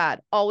 always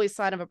bad, always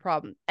sign of a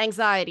problem.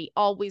 Anxiety,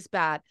 always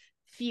bad.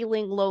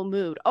 Feeling low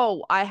mood.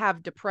 Oh, I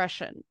have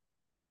depression.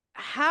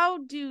 How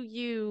do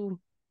you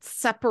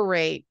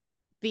separate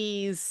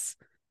these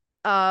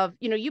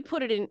you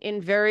put it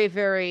in very,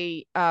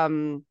 very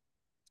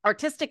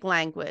artistic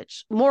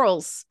language,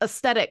 morals,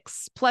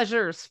 aesthetics,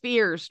 pleasures,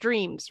 fears,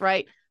 dreams,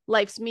 right?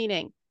 Life's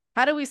meaning.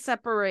 How do we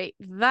separate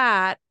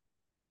that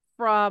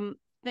from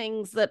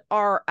things that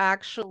are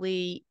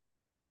actually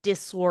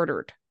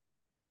disordered?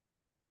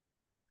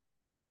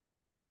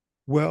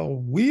 Well,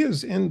 we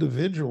as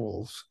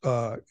individuals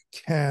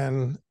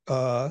can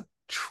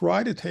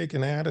try to take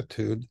an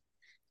attitude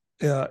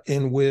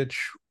in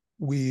which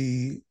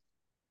we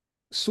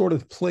sort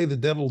of play the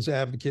devil's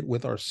advocate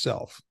with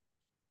ourselves.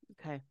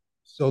 Okay.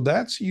 So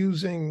that's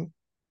using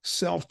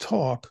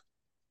self-talk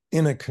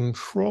in a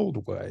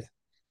controlled way,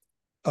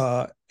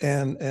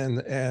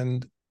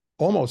 and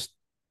almost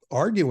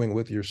arguing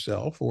with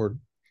yourself or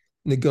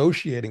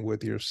negotiating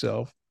with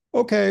yourself.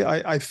 Okay,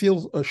 I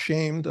feel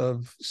ashamed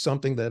of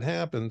something that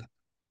happened,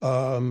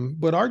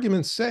 but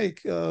argument's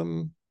sake,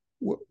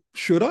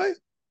 should I?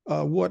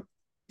 What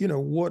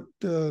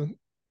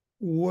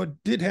what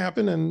did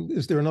happen, and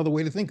is there another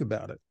way to think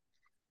about it?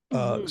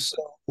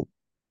 So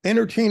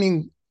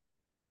entertaining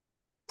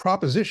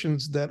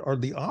propositions that are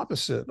the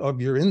opposite of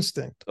your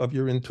instinct, of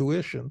your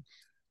intuition,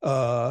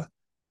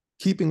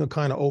 keeping a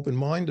kind of open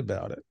mind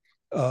about it.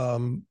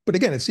 But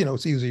again, it's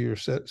easier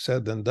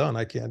said than done.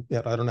 I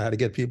don't know how to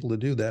get people to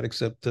do that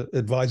except to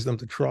advise them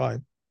to try.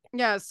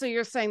 Yeah. So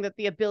you're saying that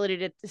the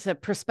ability to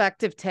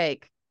perspective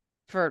take,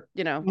 for,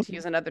 to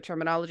use another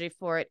terminology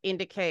for it,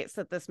 indicates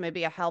that this may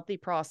be a healthy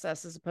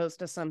process as opposed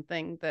to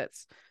something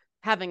that's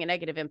having a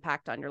negative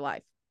impact on your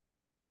life.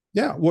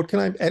 Yeah.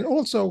 And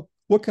also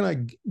how can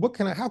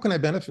I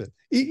benefit?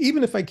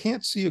 Even if I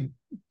can't see a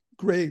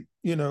great,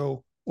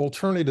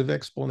 alternative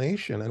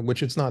explanation in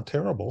which it's not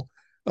terrible,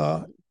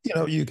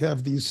 you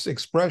have these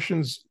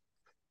expressions,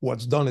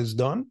 what's done is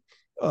done.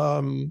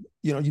 You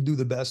do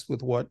the best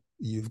with what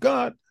you've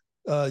got.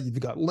 You've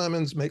got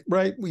lemons,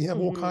 right? We have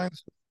all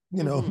kinds,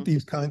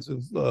 these kinds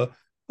of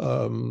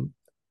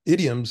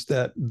idioms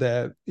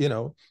that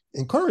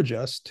encourage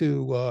us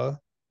to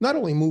not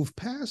only move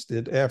past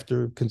it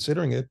after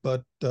considering it,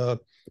 but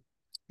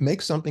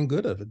make something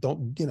good of it.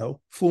 Don't,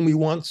 fool me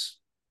once,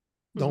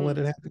 don't let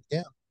it happen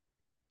again.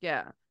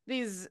 Yeah.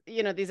 These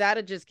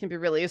adages can be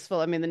really useful.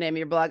 I mean, the name of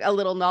your blog, a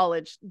little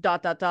knowledge, ...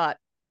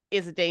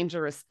 is a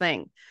dangerous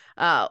thing.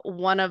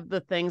 One of the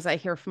things I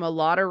hear from a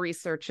lot of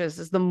researchers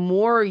is the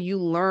more you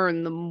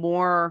learn, the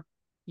more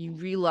you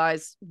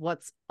realize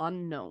what's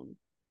unknown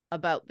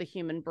about the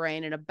human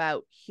brain and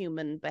about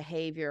human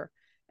behavior.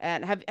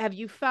 And have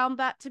you found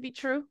that to be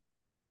true?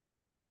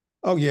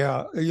 Oh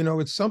yeah,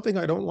 it's something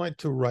I don't like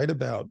to write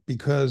about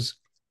because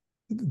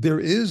there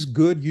is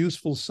good,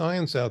 useful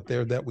science out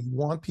there that we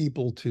want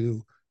people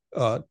to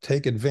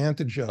take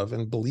advantage of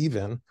and believe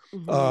in.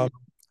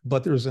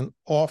 But there's an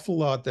awful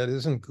lot that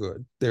isn't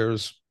good.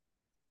 There's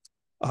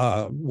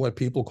what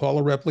people call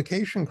a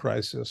replication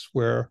crisis,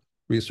 where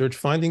research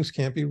findings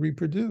can't be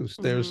reproduced.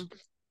 There's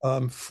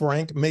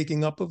frank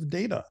making up of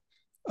data.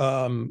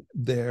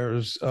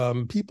 There's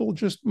people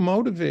just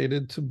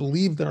motivated to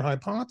believe their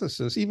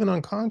hypothesis, even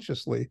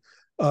unconsciously,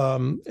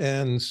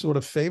 and sort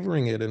of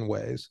favoring it in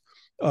ways.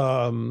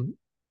 And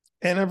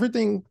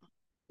everything,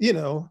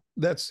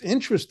 that's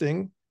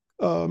interesting.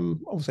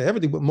 I'll say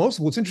everything, but most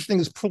of what's interesting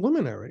is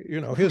preliminary.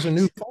 Here's a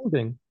new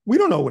finding. We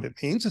don't know what it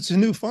means. It's a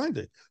new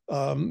finding,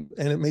 and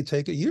it may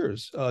take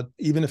years,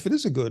 even if it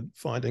is a good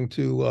finding,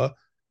 to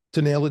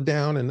nail it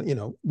down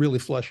and really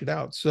flesh it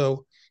out.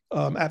 So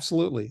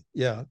absolutely,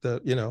 yeah.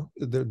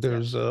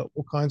 There's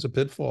all kinds of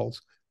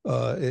pitfalls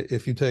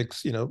if you take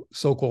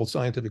so-called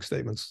scientific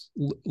statements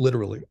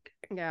literally.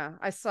 Yeah,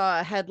 I saw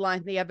a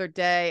headline the other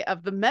day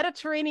of the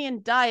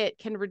Mediterranean diet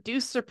can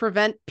reduce or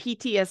prevent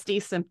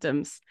PTSD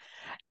symptoms.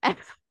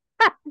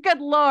 Good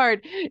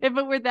Lord, if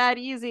it were that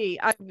easy.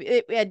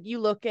 And you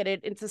look at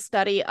it, it's a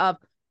study of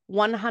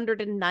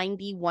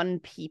 191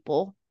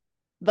 people.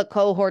 The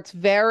cohort's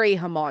very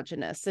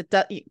homogenous.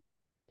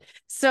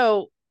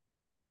 So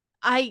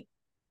I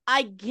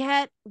I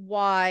get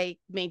why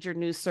major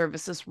news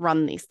services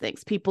run these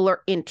things. People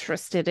are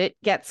interested. It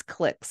gets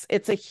clicks.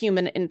 It's a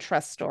human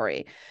interest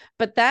story.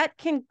 But that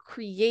can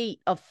create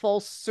a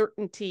false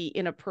certainty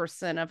in a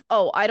person of,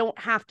 oh, I don't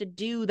have to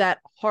do that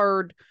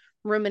hard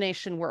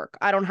rumination work.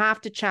 I don't have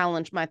to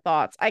challenge my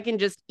thoughts. I can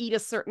just eat a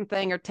certain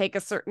thing or take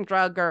a certain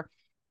drug or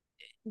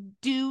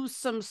do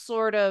some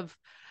sort of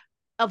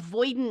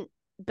avoidant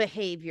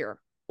behavior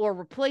or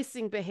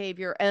replacing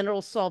behavior, and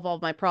it'll solve all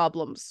my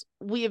problems.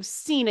 We have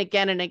seen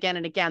again and again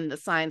and again the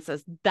science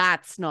says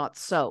that's not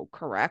so,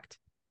 correct?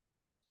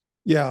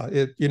 Yeah,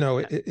 it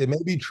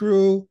may be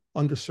true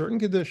under certain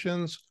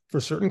conditions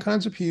for certain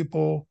kinds of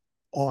people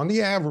on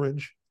the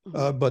average,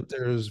 but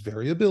there's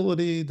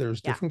variability, there's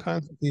different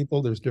kinds of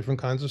people, there's different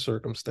kinds of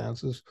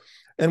circumstances.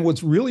 And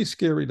what's really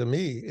scary to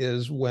me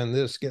is when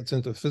this gets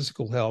into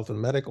physical health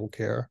and medical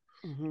care.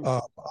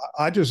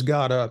 I just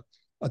got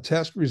a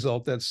test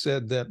result that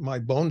said that my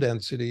bone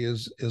density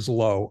is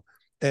low.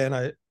 And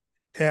I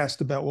asked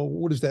about, well,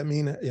 what does that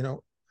mean?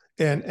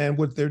 And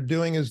what they're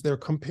doing is they're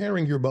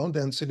comparing your bone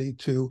density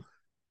to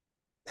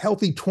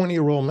healthy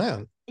 20-year-old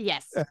men.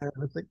 Yes. And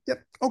I think,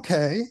 yep,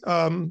 okay.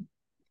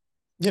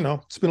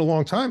 It's been a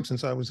long time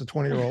since I was a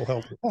 20-year-old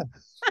healthy man.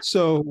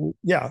 So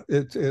yeah,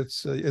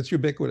 it's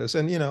ubiquitous.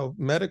 And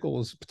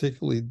medical is a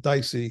particularly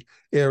dicey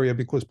area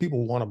because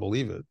people want to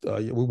believe it.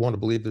 We want to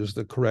believe there's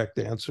the correct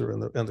answer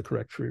and the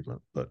correct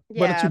treatment. But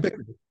it's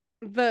ubiquitous.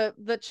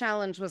 The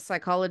challenge with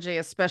psychology,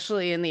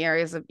 especially in the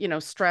areas of,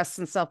 stress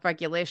and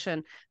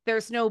self-regulation,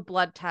 there's no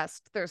blood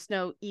test. There's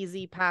no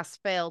easy pass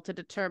fail to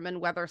determine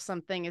whether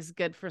something is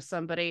good for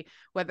somebody,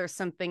 whether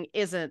something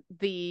isn't.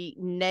 The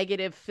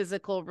negative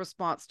physical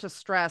response to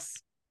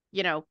stress,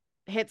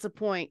 hits a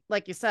point.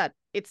 Like you said,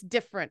 it's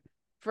different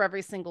for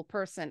every single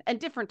person, and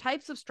different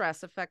types of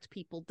stress affect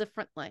people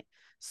differently.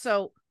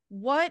 So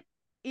what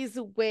is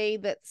a way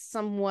that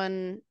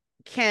someone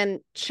can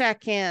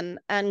check in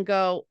and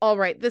go, all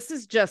right, this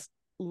is just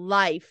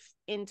life.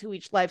 Into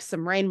each life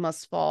some rain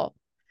must fall.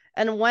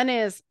 And one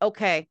is,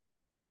 okay,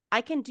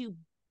 I can do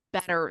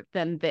better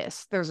than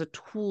this. There's a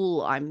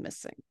tool I'm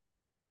missing.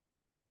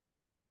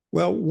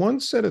 Well, one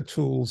set of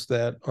tools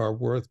that are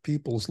worth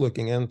people's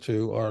looking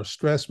into are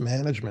stress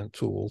management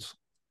tools,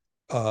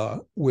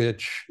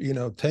 which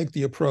take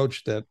the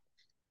approach that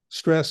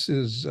stress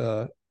is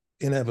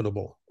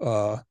inevitable.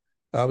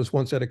 I was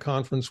once at a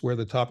conference where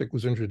the topic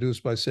was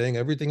introduced by saying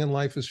everything in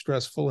life is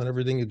stressful and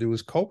everything you do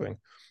is coping.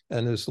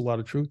 And there's a lot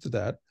of truth to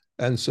that.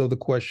 And so the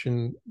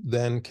question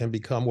then can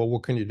become, well,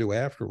 what can you do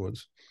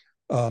afterwards?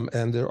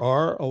 And there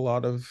are a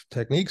lot of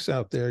techniques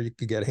out there. You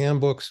could get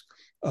handbooks,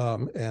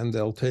 and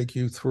they'll take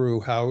you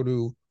through how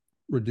to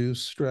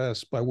reduce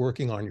stress by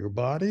working on your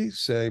body,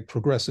 say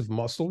progressive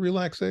muscle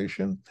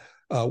relaxation,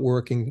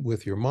 working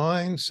with your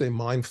mind, say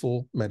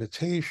mindful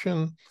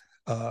meditation,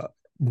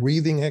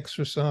 breathing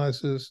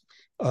exercises,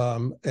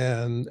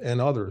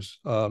 and others.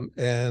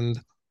 And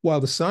while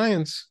the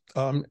science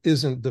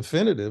isn't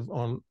definitive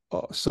on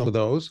some of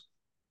those,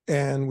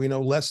 and we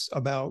know less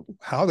about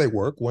how they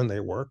work when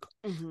they work,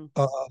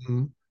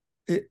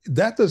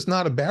 that is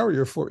not a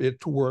barrier for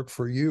it to work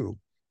for you.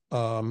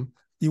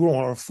 You don't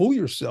want to fool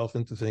yourself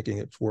into thinking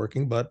it's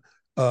working, but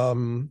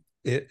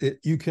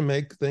you can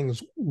make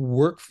things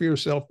work for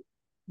yourself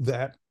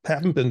that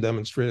haven't been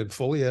demonstrated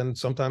fully, and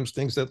sometimes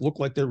things that look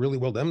like they're really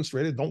well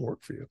demonstrated don't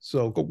work for you.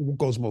 So it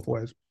goes both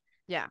ways.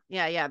 Yeah.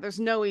 There's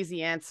no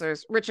easy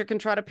answers. Richard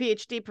Contrada,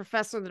 Ph.D.,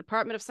 professor in the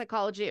Department of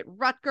Psychology at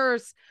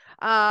Rutgers.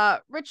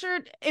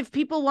 Richard, if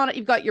people want it,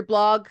 you've got your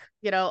blog,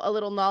 a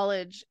little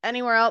knowledge.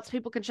 Anywhere else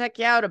people can check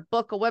you out, a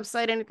book, a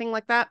website, anything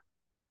like that?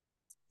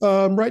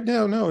 Right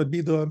now, no, it'd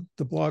be the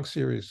blog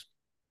series.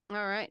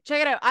 All right.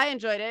 Check it out. I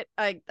enjoyed it.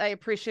 I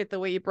appreciate the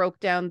way you broke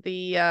down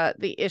the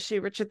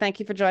issue. Richard, thank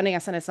you for joining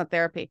us on It's Not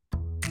Therapy.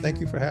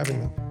 Thank you for having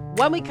me.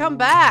 When we come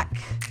back,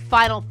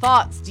 final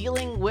thoughts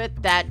dealing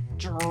with that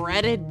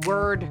dreaded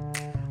word,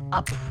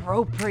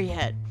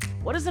 appropriate.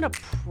 What is an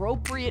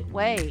appropriate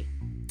way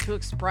to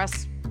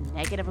express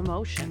negative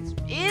emotions?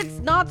 It's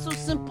not so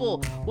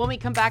simple. When we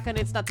come back on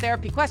It's Not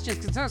Therapy,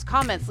 questions, concerns,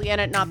 comments,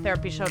 Liana at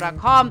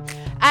nottherapyshow.com.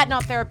 At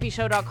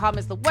nottherapyshow.com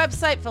is the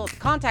website. Fill out the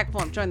contact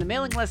form, join the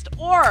mailing list,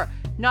 or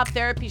Not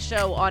Therapy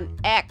Show on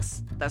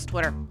X, that's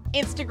Twitter,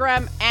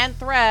 Instagram, and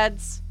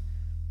Threads.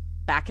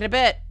 Back in a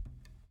bit.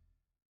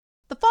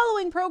 The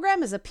following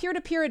program is a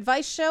peer-to-peer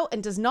advice show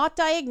and does not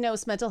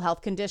diagnose mental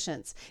health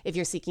conditions. If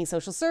you're seeking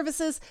social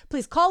services,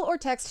 please call or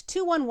text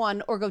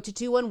 211 or go to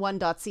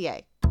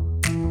 211.ca.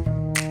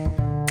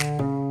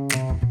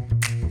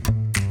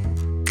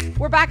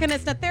 We're back on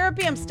It's Not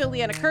Therapy. I'm still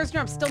Liana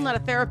Kersner. I'm still not a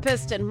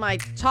therapist, and my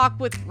talk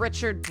with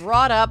Richard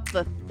brought up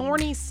the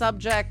thorny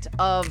subject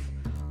of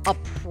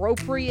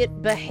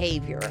appropriate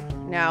behavior.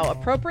 Now,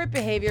 appropriate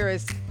behavior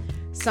is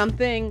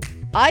something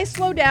I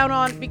slow down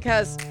on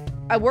because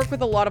I work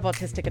with a lot of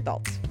autistic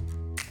adults.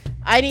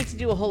 I need to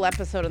do a whole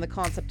episode on the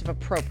concept of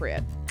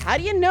appropriate. How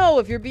do you know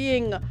if you're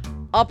being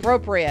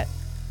appropriate?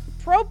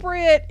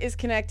 Appropriate is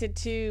connected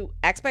to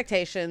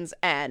expectations,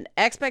 and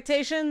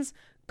expectations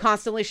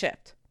constantly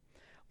shift,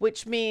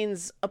 which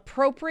means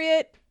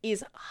appropriate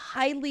is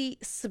highly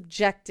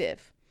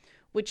subjective,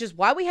 which is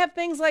why we have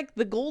things like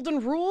the golden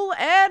rule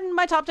and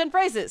my top 10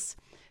 phrases.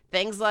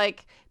 Things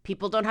like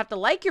people don't have to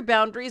like your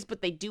boundaries,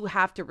 but they do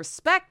have to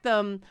respect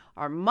them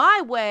are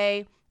my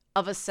way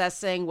of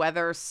assessing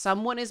whether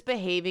someone is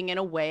behaving in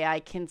a way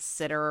I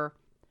consider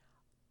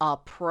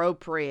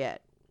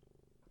appropriate.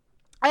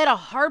 I had a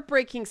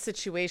heartbreaking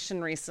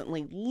situation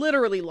recently,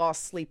 literally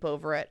lost sleep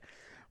over it,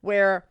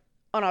 where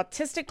an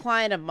autistic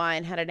client of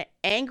mine had an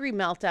angry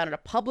meltdown at a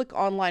public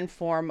online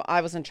forum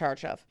I was in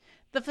charge of.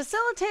 The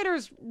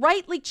facilitators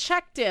rightly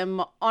checked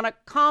him on a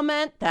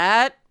comment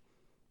that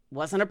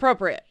wasn't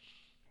appropriate.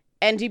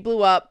 And he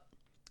blew up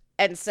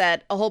and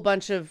said a whole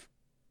bunch of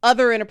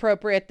other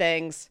inappropriate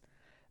things.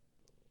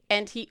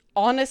 And he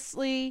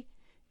honestly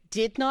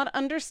did not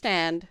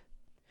understand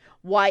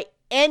why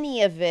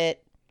any of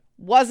it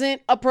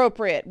wasn't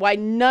appropriate, why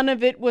none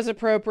of it was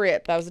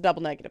appropriate. That was a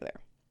double negative there.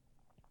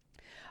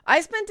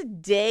 I spent a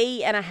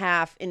day and a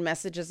half in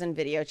messages and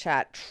video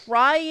chat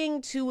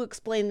trying to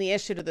explain the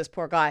issue to this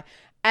poor guy,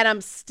 and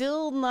I'm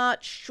still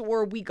not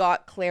sure we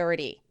got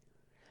clarity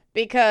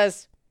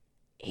because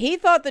he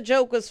thought the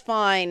joke was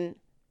fine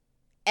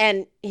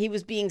and he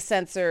was being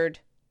censored,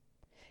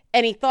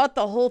 and he thought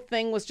the whole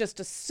thing was just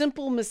a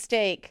simple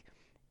mistake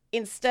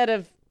instead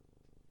of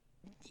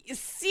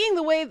seeing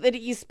the way that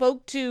he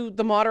spoke to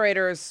the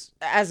moderators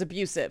as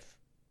abusive,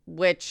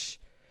 which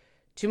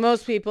to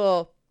most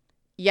people,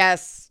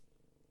 yes,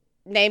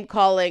 name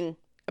calling,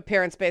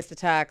 appearance-based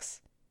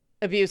attacks,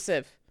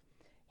 abusive.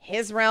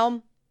 His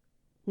realm,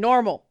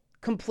 normal,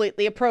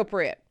 completely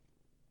appropriate.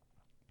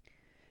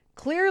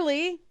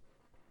 Clearly,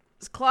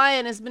 this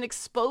client has been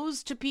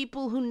exposed to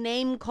people who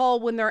name call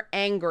when they're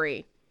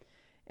angry.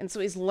 And so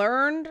he's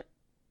learned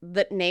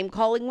that name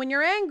calling when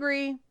you're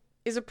angry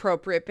is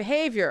appropriate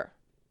behavior.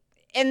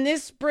 And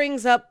this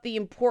brings up the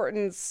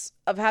importance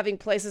of having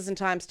places and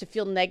times to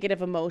feel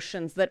negative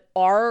emotions that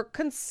are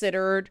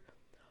considered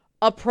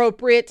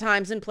appropriate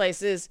times and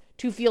places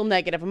to feel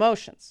negative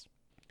emotions.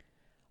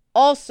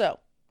 Also,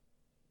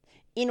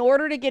 in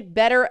order to get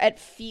better at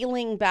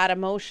feeling bad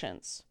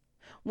emotions,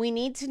 we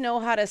need to know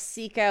how to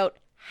seek out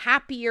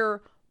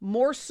happier,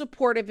 more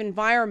supportive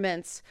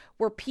environments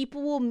where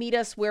people will meet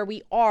us where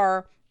we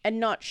are and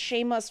not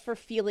shame us for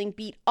feeling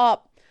beat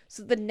up,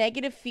 so the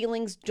negative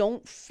feelings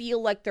don't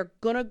feel like they're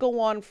going to go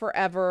on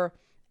forever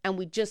and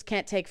we just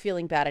can't take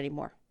feeling bad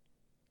anymore.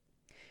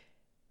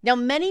 Now,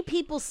 many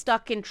people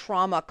stuck in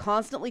trauma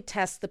constantly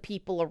test the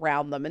people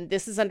around them, and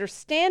this is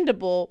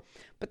understandable,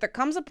 but there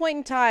comes a point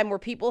in time where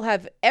people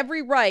have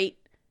every right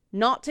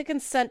not to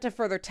consent to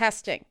further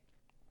testing.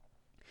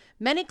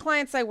 Many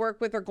clients I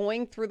work with are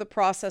going through the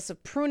process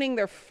of pruning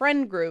their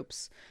friend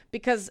groups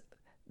because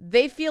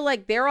they feel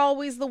like they're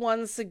always the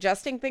ones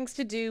suggesting things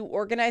to do,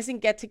 organizing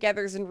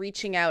get-togethers, and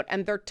reaching out,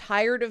 and they're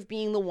tired of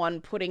being the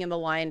one putting in the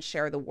lion's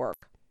share of the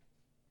work.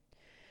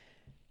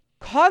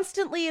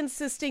 Constantly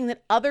insisting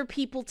that other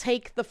people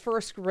take the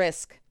first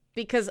risk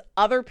because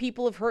other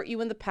people have hurt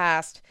you in the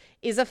past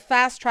is a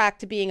fast track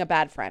to being a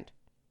bad friend.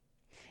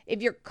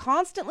 If you're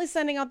constantly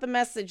sending out the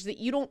message that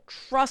you don't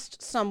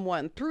trust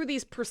someone through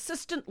these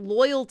persistent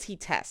loyalty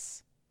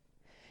tests,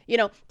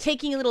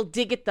 taking a little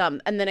dig at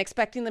them and then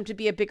expecting them to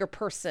be a bigger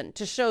person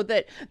to show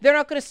that they're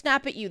not going to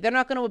snap at you, they're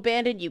not going to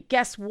abandon you.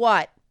 Guess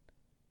what?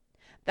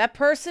 That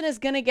person is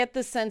going to get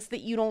the sense that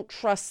you don't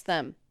trust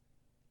them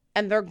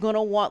and they're going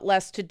to want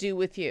less to do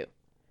with you.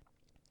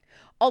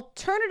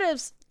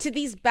 Alternatives to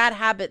these bad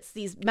habits,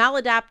 these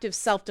maladaptive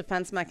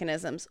self-defense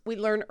mechanisms we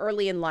learn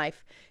early in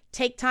life,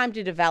 take time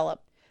to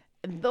develop.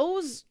 And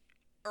those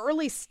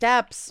early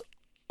steps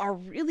are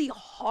really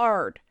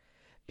hard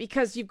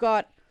because you've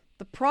got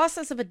the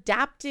process of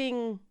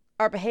adapting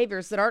our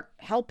behaviors that aren't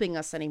helping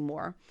us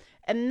anymore.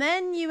 And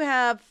then you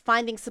have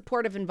finding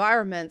supportive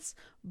environments.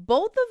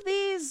 Both of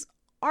these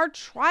are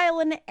trial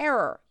and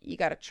error. You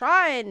got to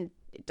try and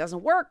it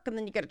doesn't work. And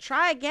then you got to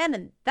try again.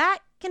 And that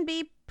can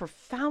be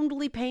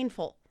profoundly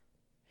painful,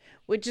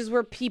 which is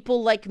where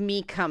people like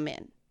me come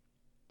in.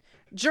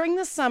 During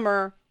the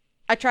summer,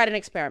 I tried an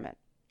experiment.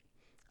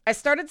 I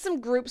started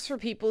some groups for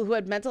people who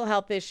had mental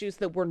health issues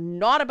that were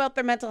not about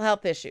their mental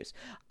health issues.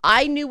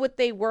 I knew what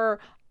they were.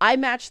 I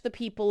matched the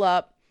people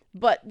up,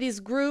 but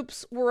these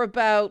groups were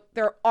about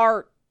their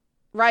art,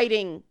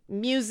 writing,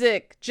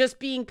 music, just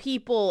being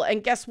people.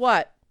 And guess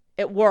what?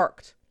 It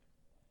worked.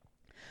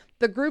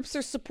 The groups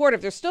are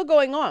supportive. They're still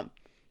going on.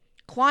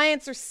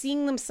 Clients are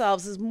seeing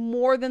themselves as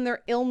more than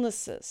their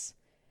illnesses,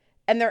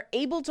 and they're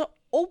able to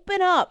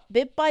open up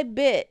bit by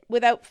bit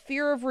without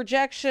fear of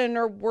rejection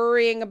or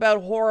worrying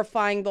about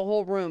horrifying the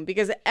whole room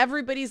because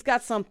everybody's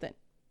got something.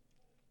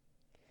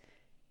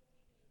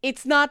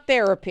 It's not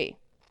therapy.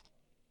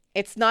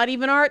 It's not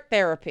even art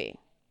therapy.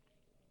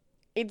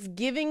 It's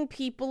giving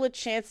people a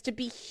chance to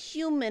be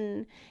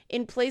human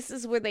in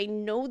places where they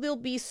know they'll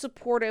be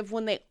supportive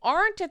when they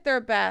aren't at their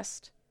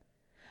best,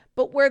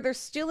 but where they're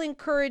still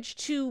encouraged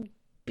to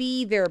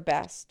be their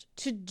best,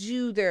 to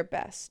do their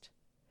best.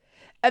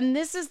 And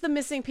this is the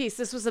missing piece.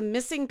 This was a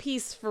missing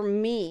piece for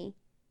me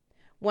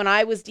when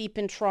I was deep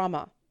in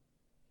trauma.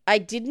 I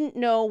didn't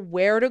know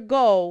where to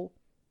go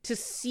to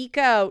seek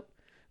out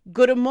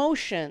good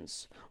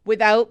emotions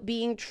without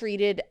being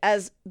treated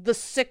as the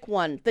sick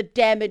one, the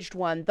damaged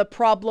one, the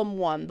problem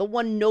one, the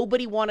one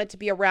nobody wanted to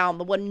be around,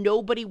 the one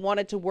nobody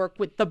wanted to work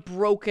with, the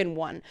broken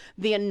one,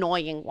 the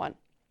annoying one.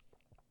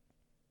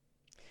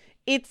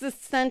 It's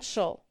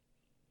essential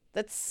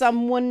that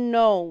someone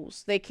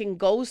knows they can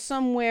go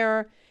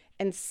somewhere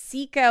and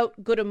seek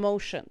out good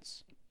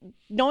emotions.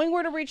 Knowing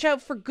where to reach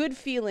out for good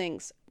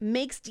feelings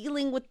makes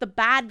dealing with the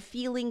bad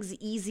feelings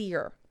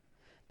easier.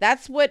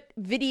 That's what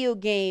video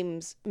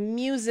games,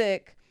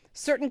 music,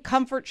 certain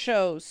comfort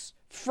shows,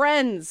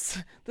 Friends,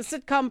 the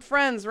sitcom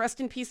Friends, rest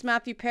in peace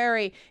Matthew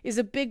Perry, is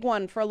a big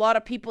one for a lot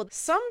of people.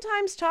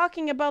 Sometimes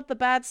talking about the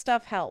bad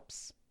stuff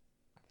helps.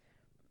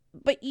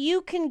 But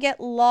you can get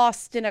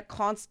lost in a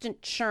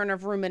constant churn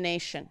of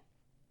rumination.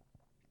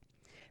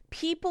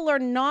 People are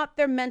not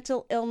their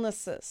mental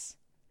illnesses.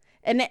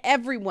 And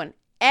everyone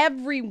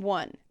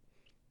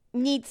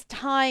needs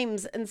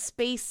times and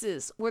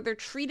spaces where they're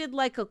treated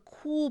like a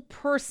cool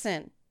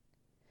person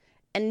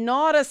and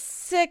not a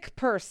sick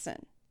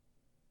person.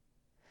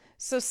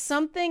 So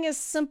something as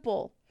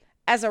simple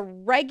as a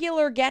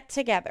regular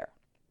get-together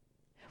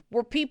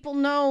where people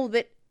know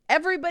that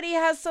everybody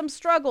has some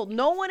struggle.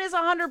 No one is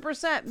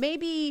 100%.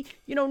 Maybe,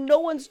 no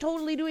one's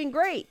totally doing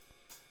great,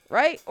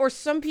 right? Or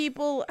some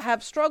people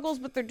have struggles,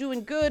 but they're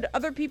doing good.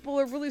 Other people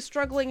are really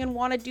struggling and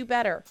want to do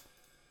better.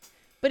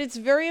 But it's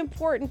very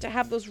important to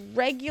have those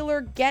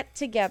regular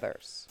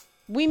get-togethers.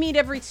 We meet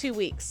every 2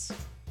 weeks,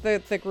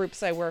 the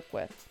groups I work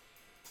with.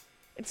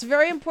 It's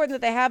very important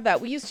that they have that.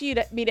 We used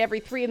to meet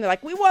every 3, and they're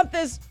like, we want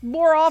this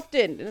more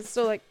often. And it's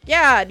so like,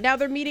 yeah, now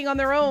they're meeting on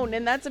their own,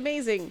 and that's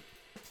amazing.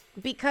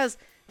 Because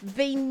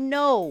they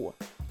know,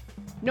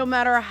 no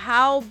matter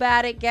how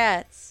bad it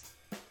gets,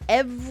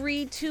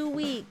 every 2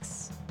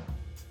 weeks,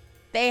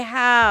 they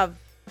have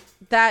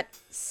that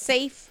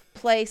safe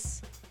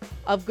place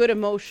of good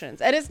emotions.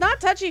 And it's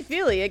not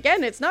touchy-feely.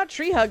 Again, it's not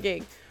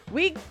tree-hugging.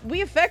 We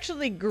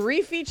affectionately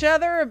grief each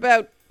other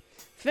about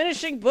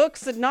finishing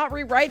books and not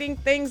rewriting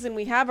things, and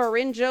we have our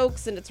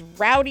in-jokes, and it's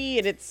rowdy,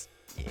 and it's,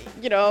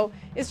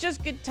 it's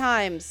just good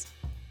times.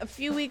 A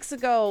few weeks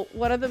ago,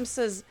 one of them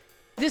says,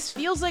 this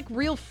feels like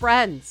real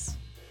friends.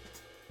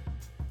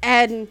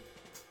 And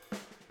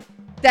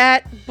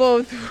that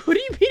both, what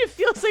do you mean it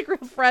feels like real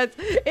friends?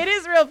 It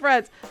is real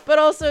friends, but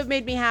also it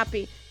made me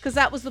happy, because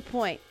that was the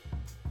point.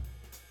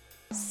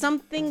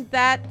 Something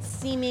that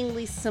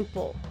seemingly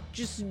simple,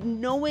 just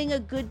knowing a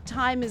good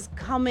time is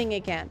coming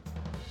again,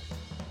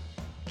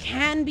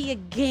 can be a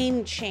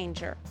game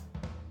changer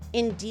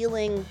in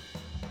dealing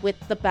with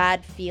the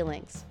bad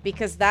feelings,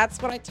 because that's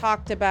what I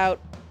talked about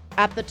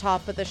at the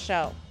top of the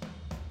show.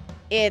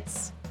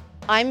 It's,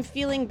 I'm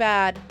feeling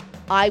bad,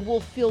 I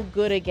will feel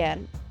good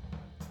again,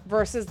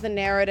 versus the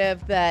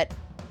narrative that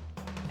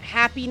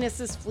happiness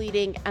is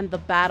fleeting and the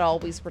bad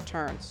always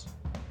returns.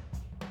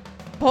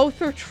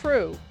 Both are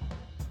true,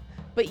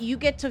 but you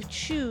get to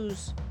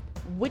choose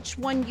which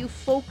one you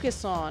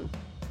focus on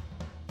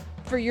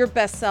for your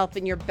best self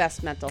and your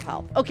best mental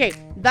health. Okay,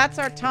 that's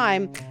our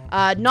time.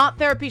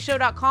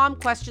 NotTherapyShow.com,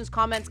 questions,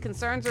 comments,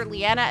 concerns, or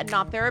Liana at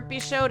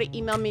NotTherapyShow to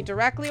email me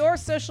directly, or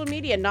social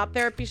media, Not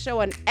Therapy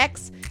Show on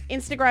X,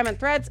 Instagram, and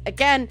Threads.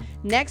 Again,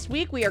 next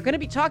week we are going to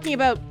be talking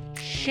about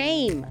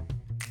shame,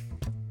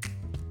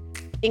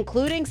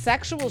 including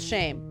sexual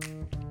shame.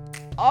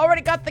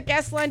 Already got the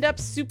guests lined up,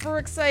 super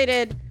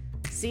excited.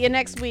 See you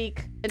next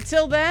week.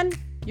 Until then,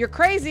 you're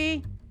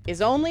crazy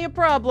is only a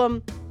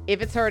problem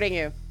if it's hurting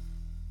you.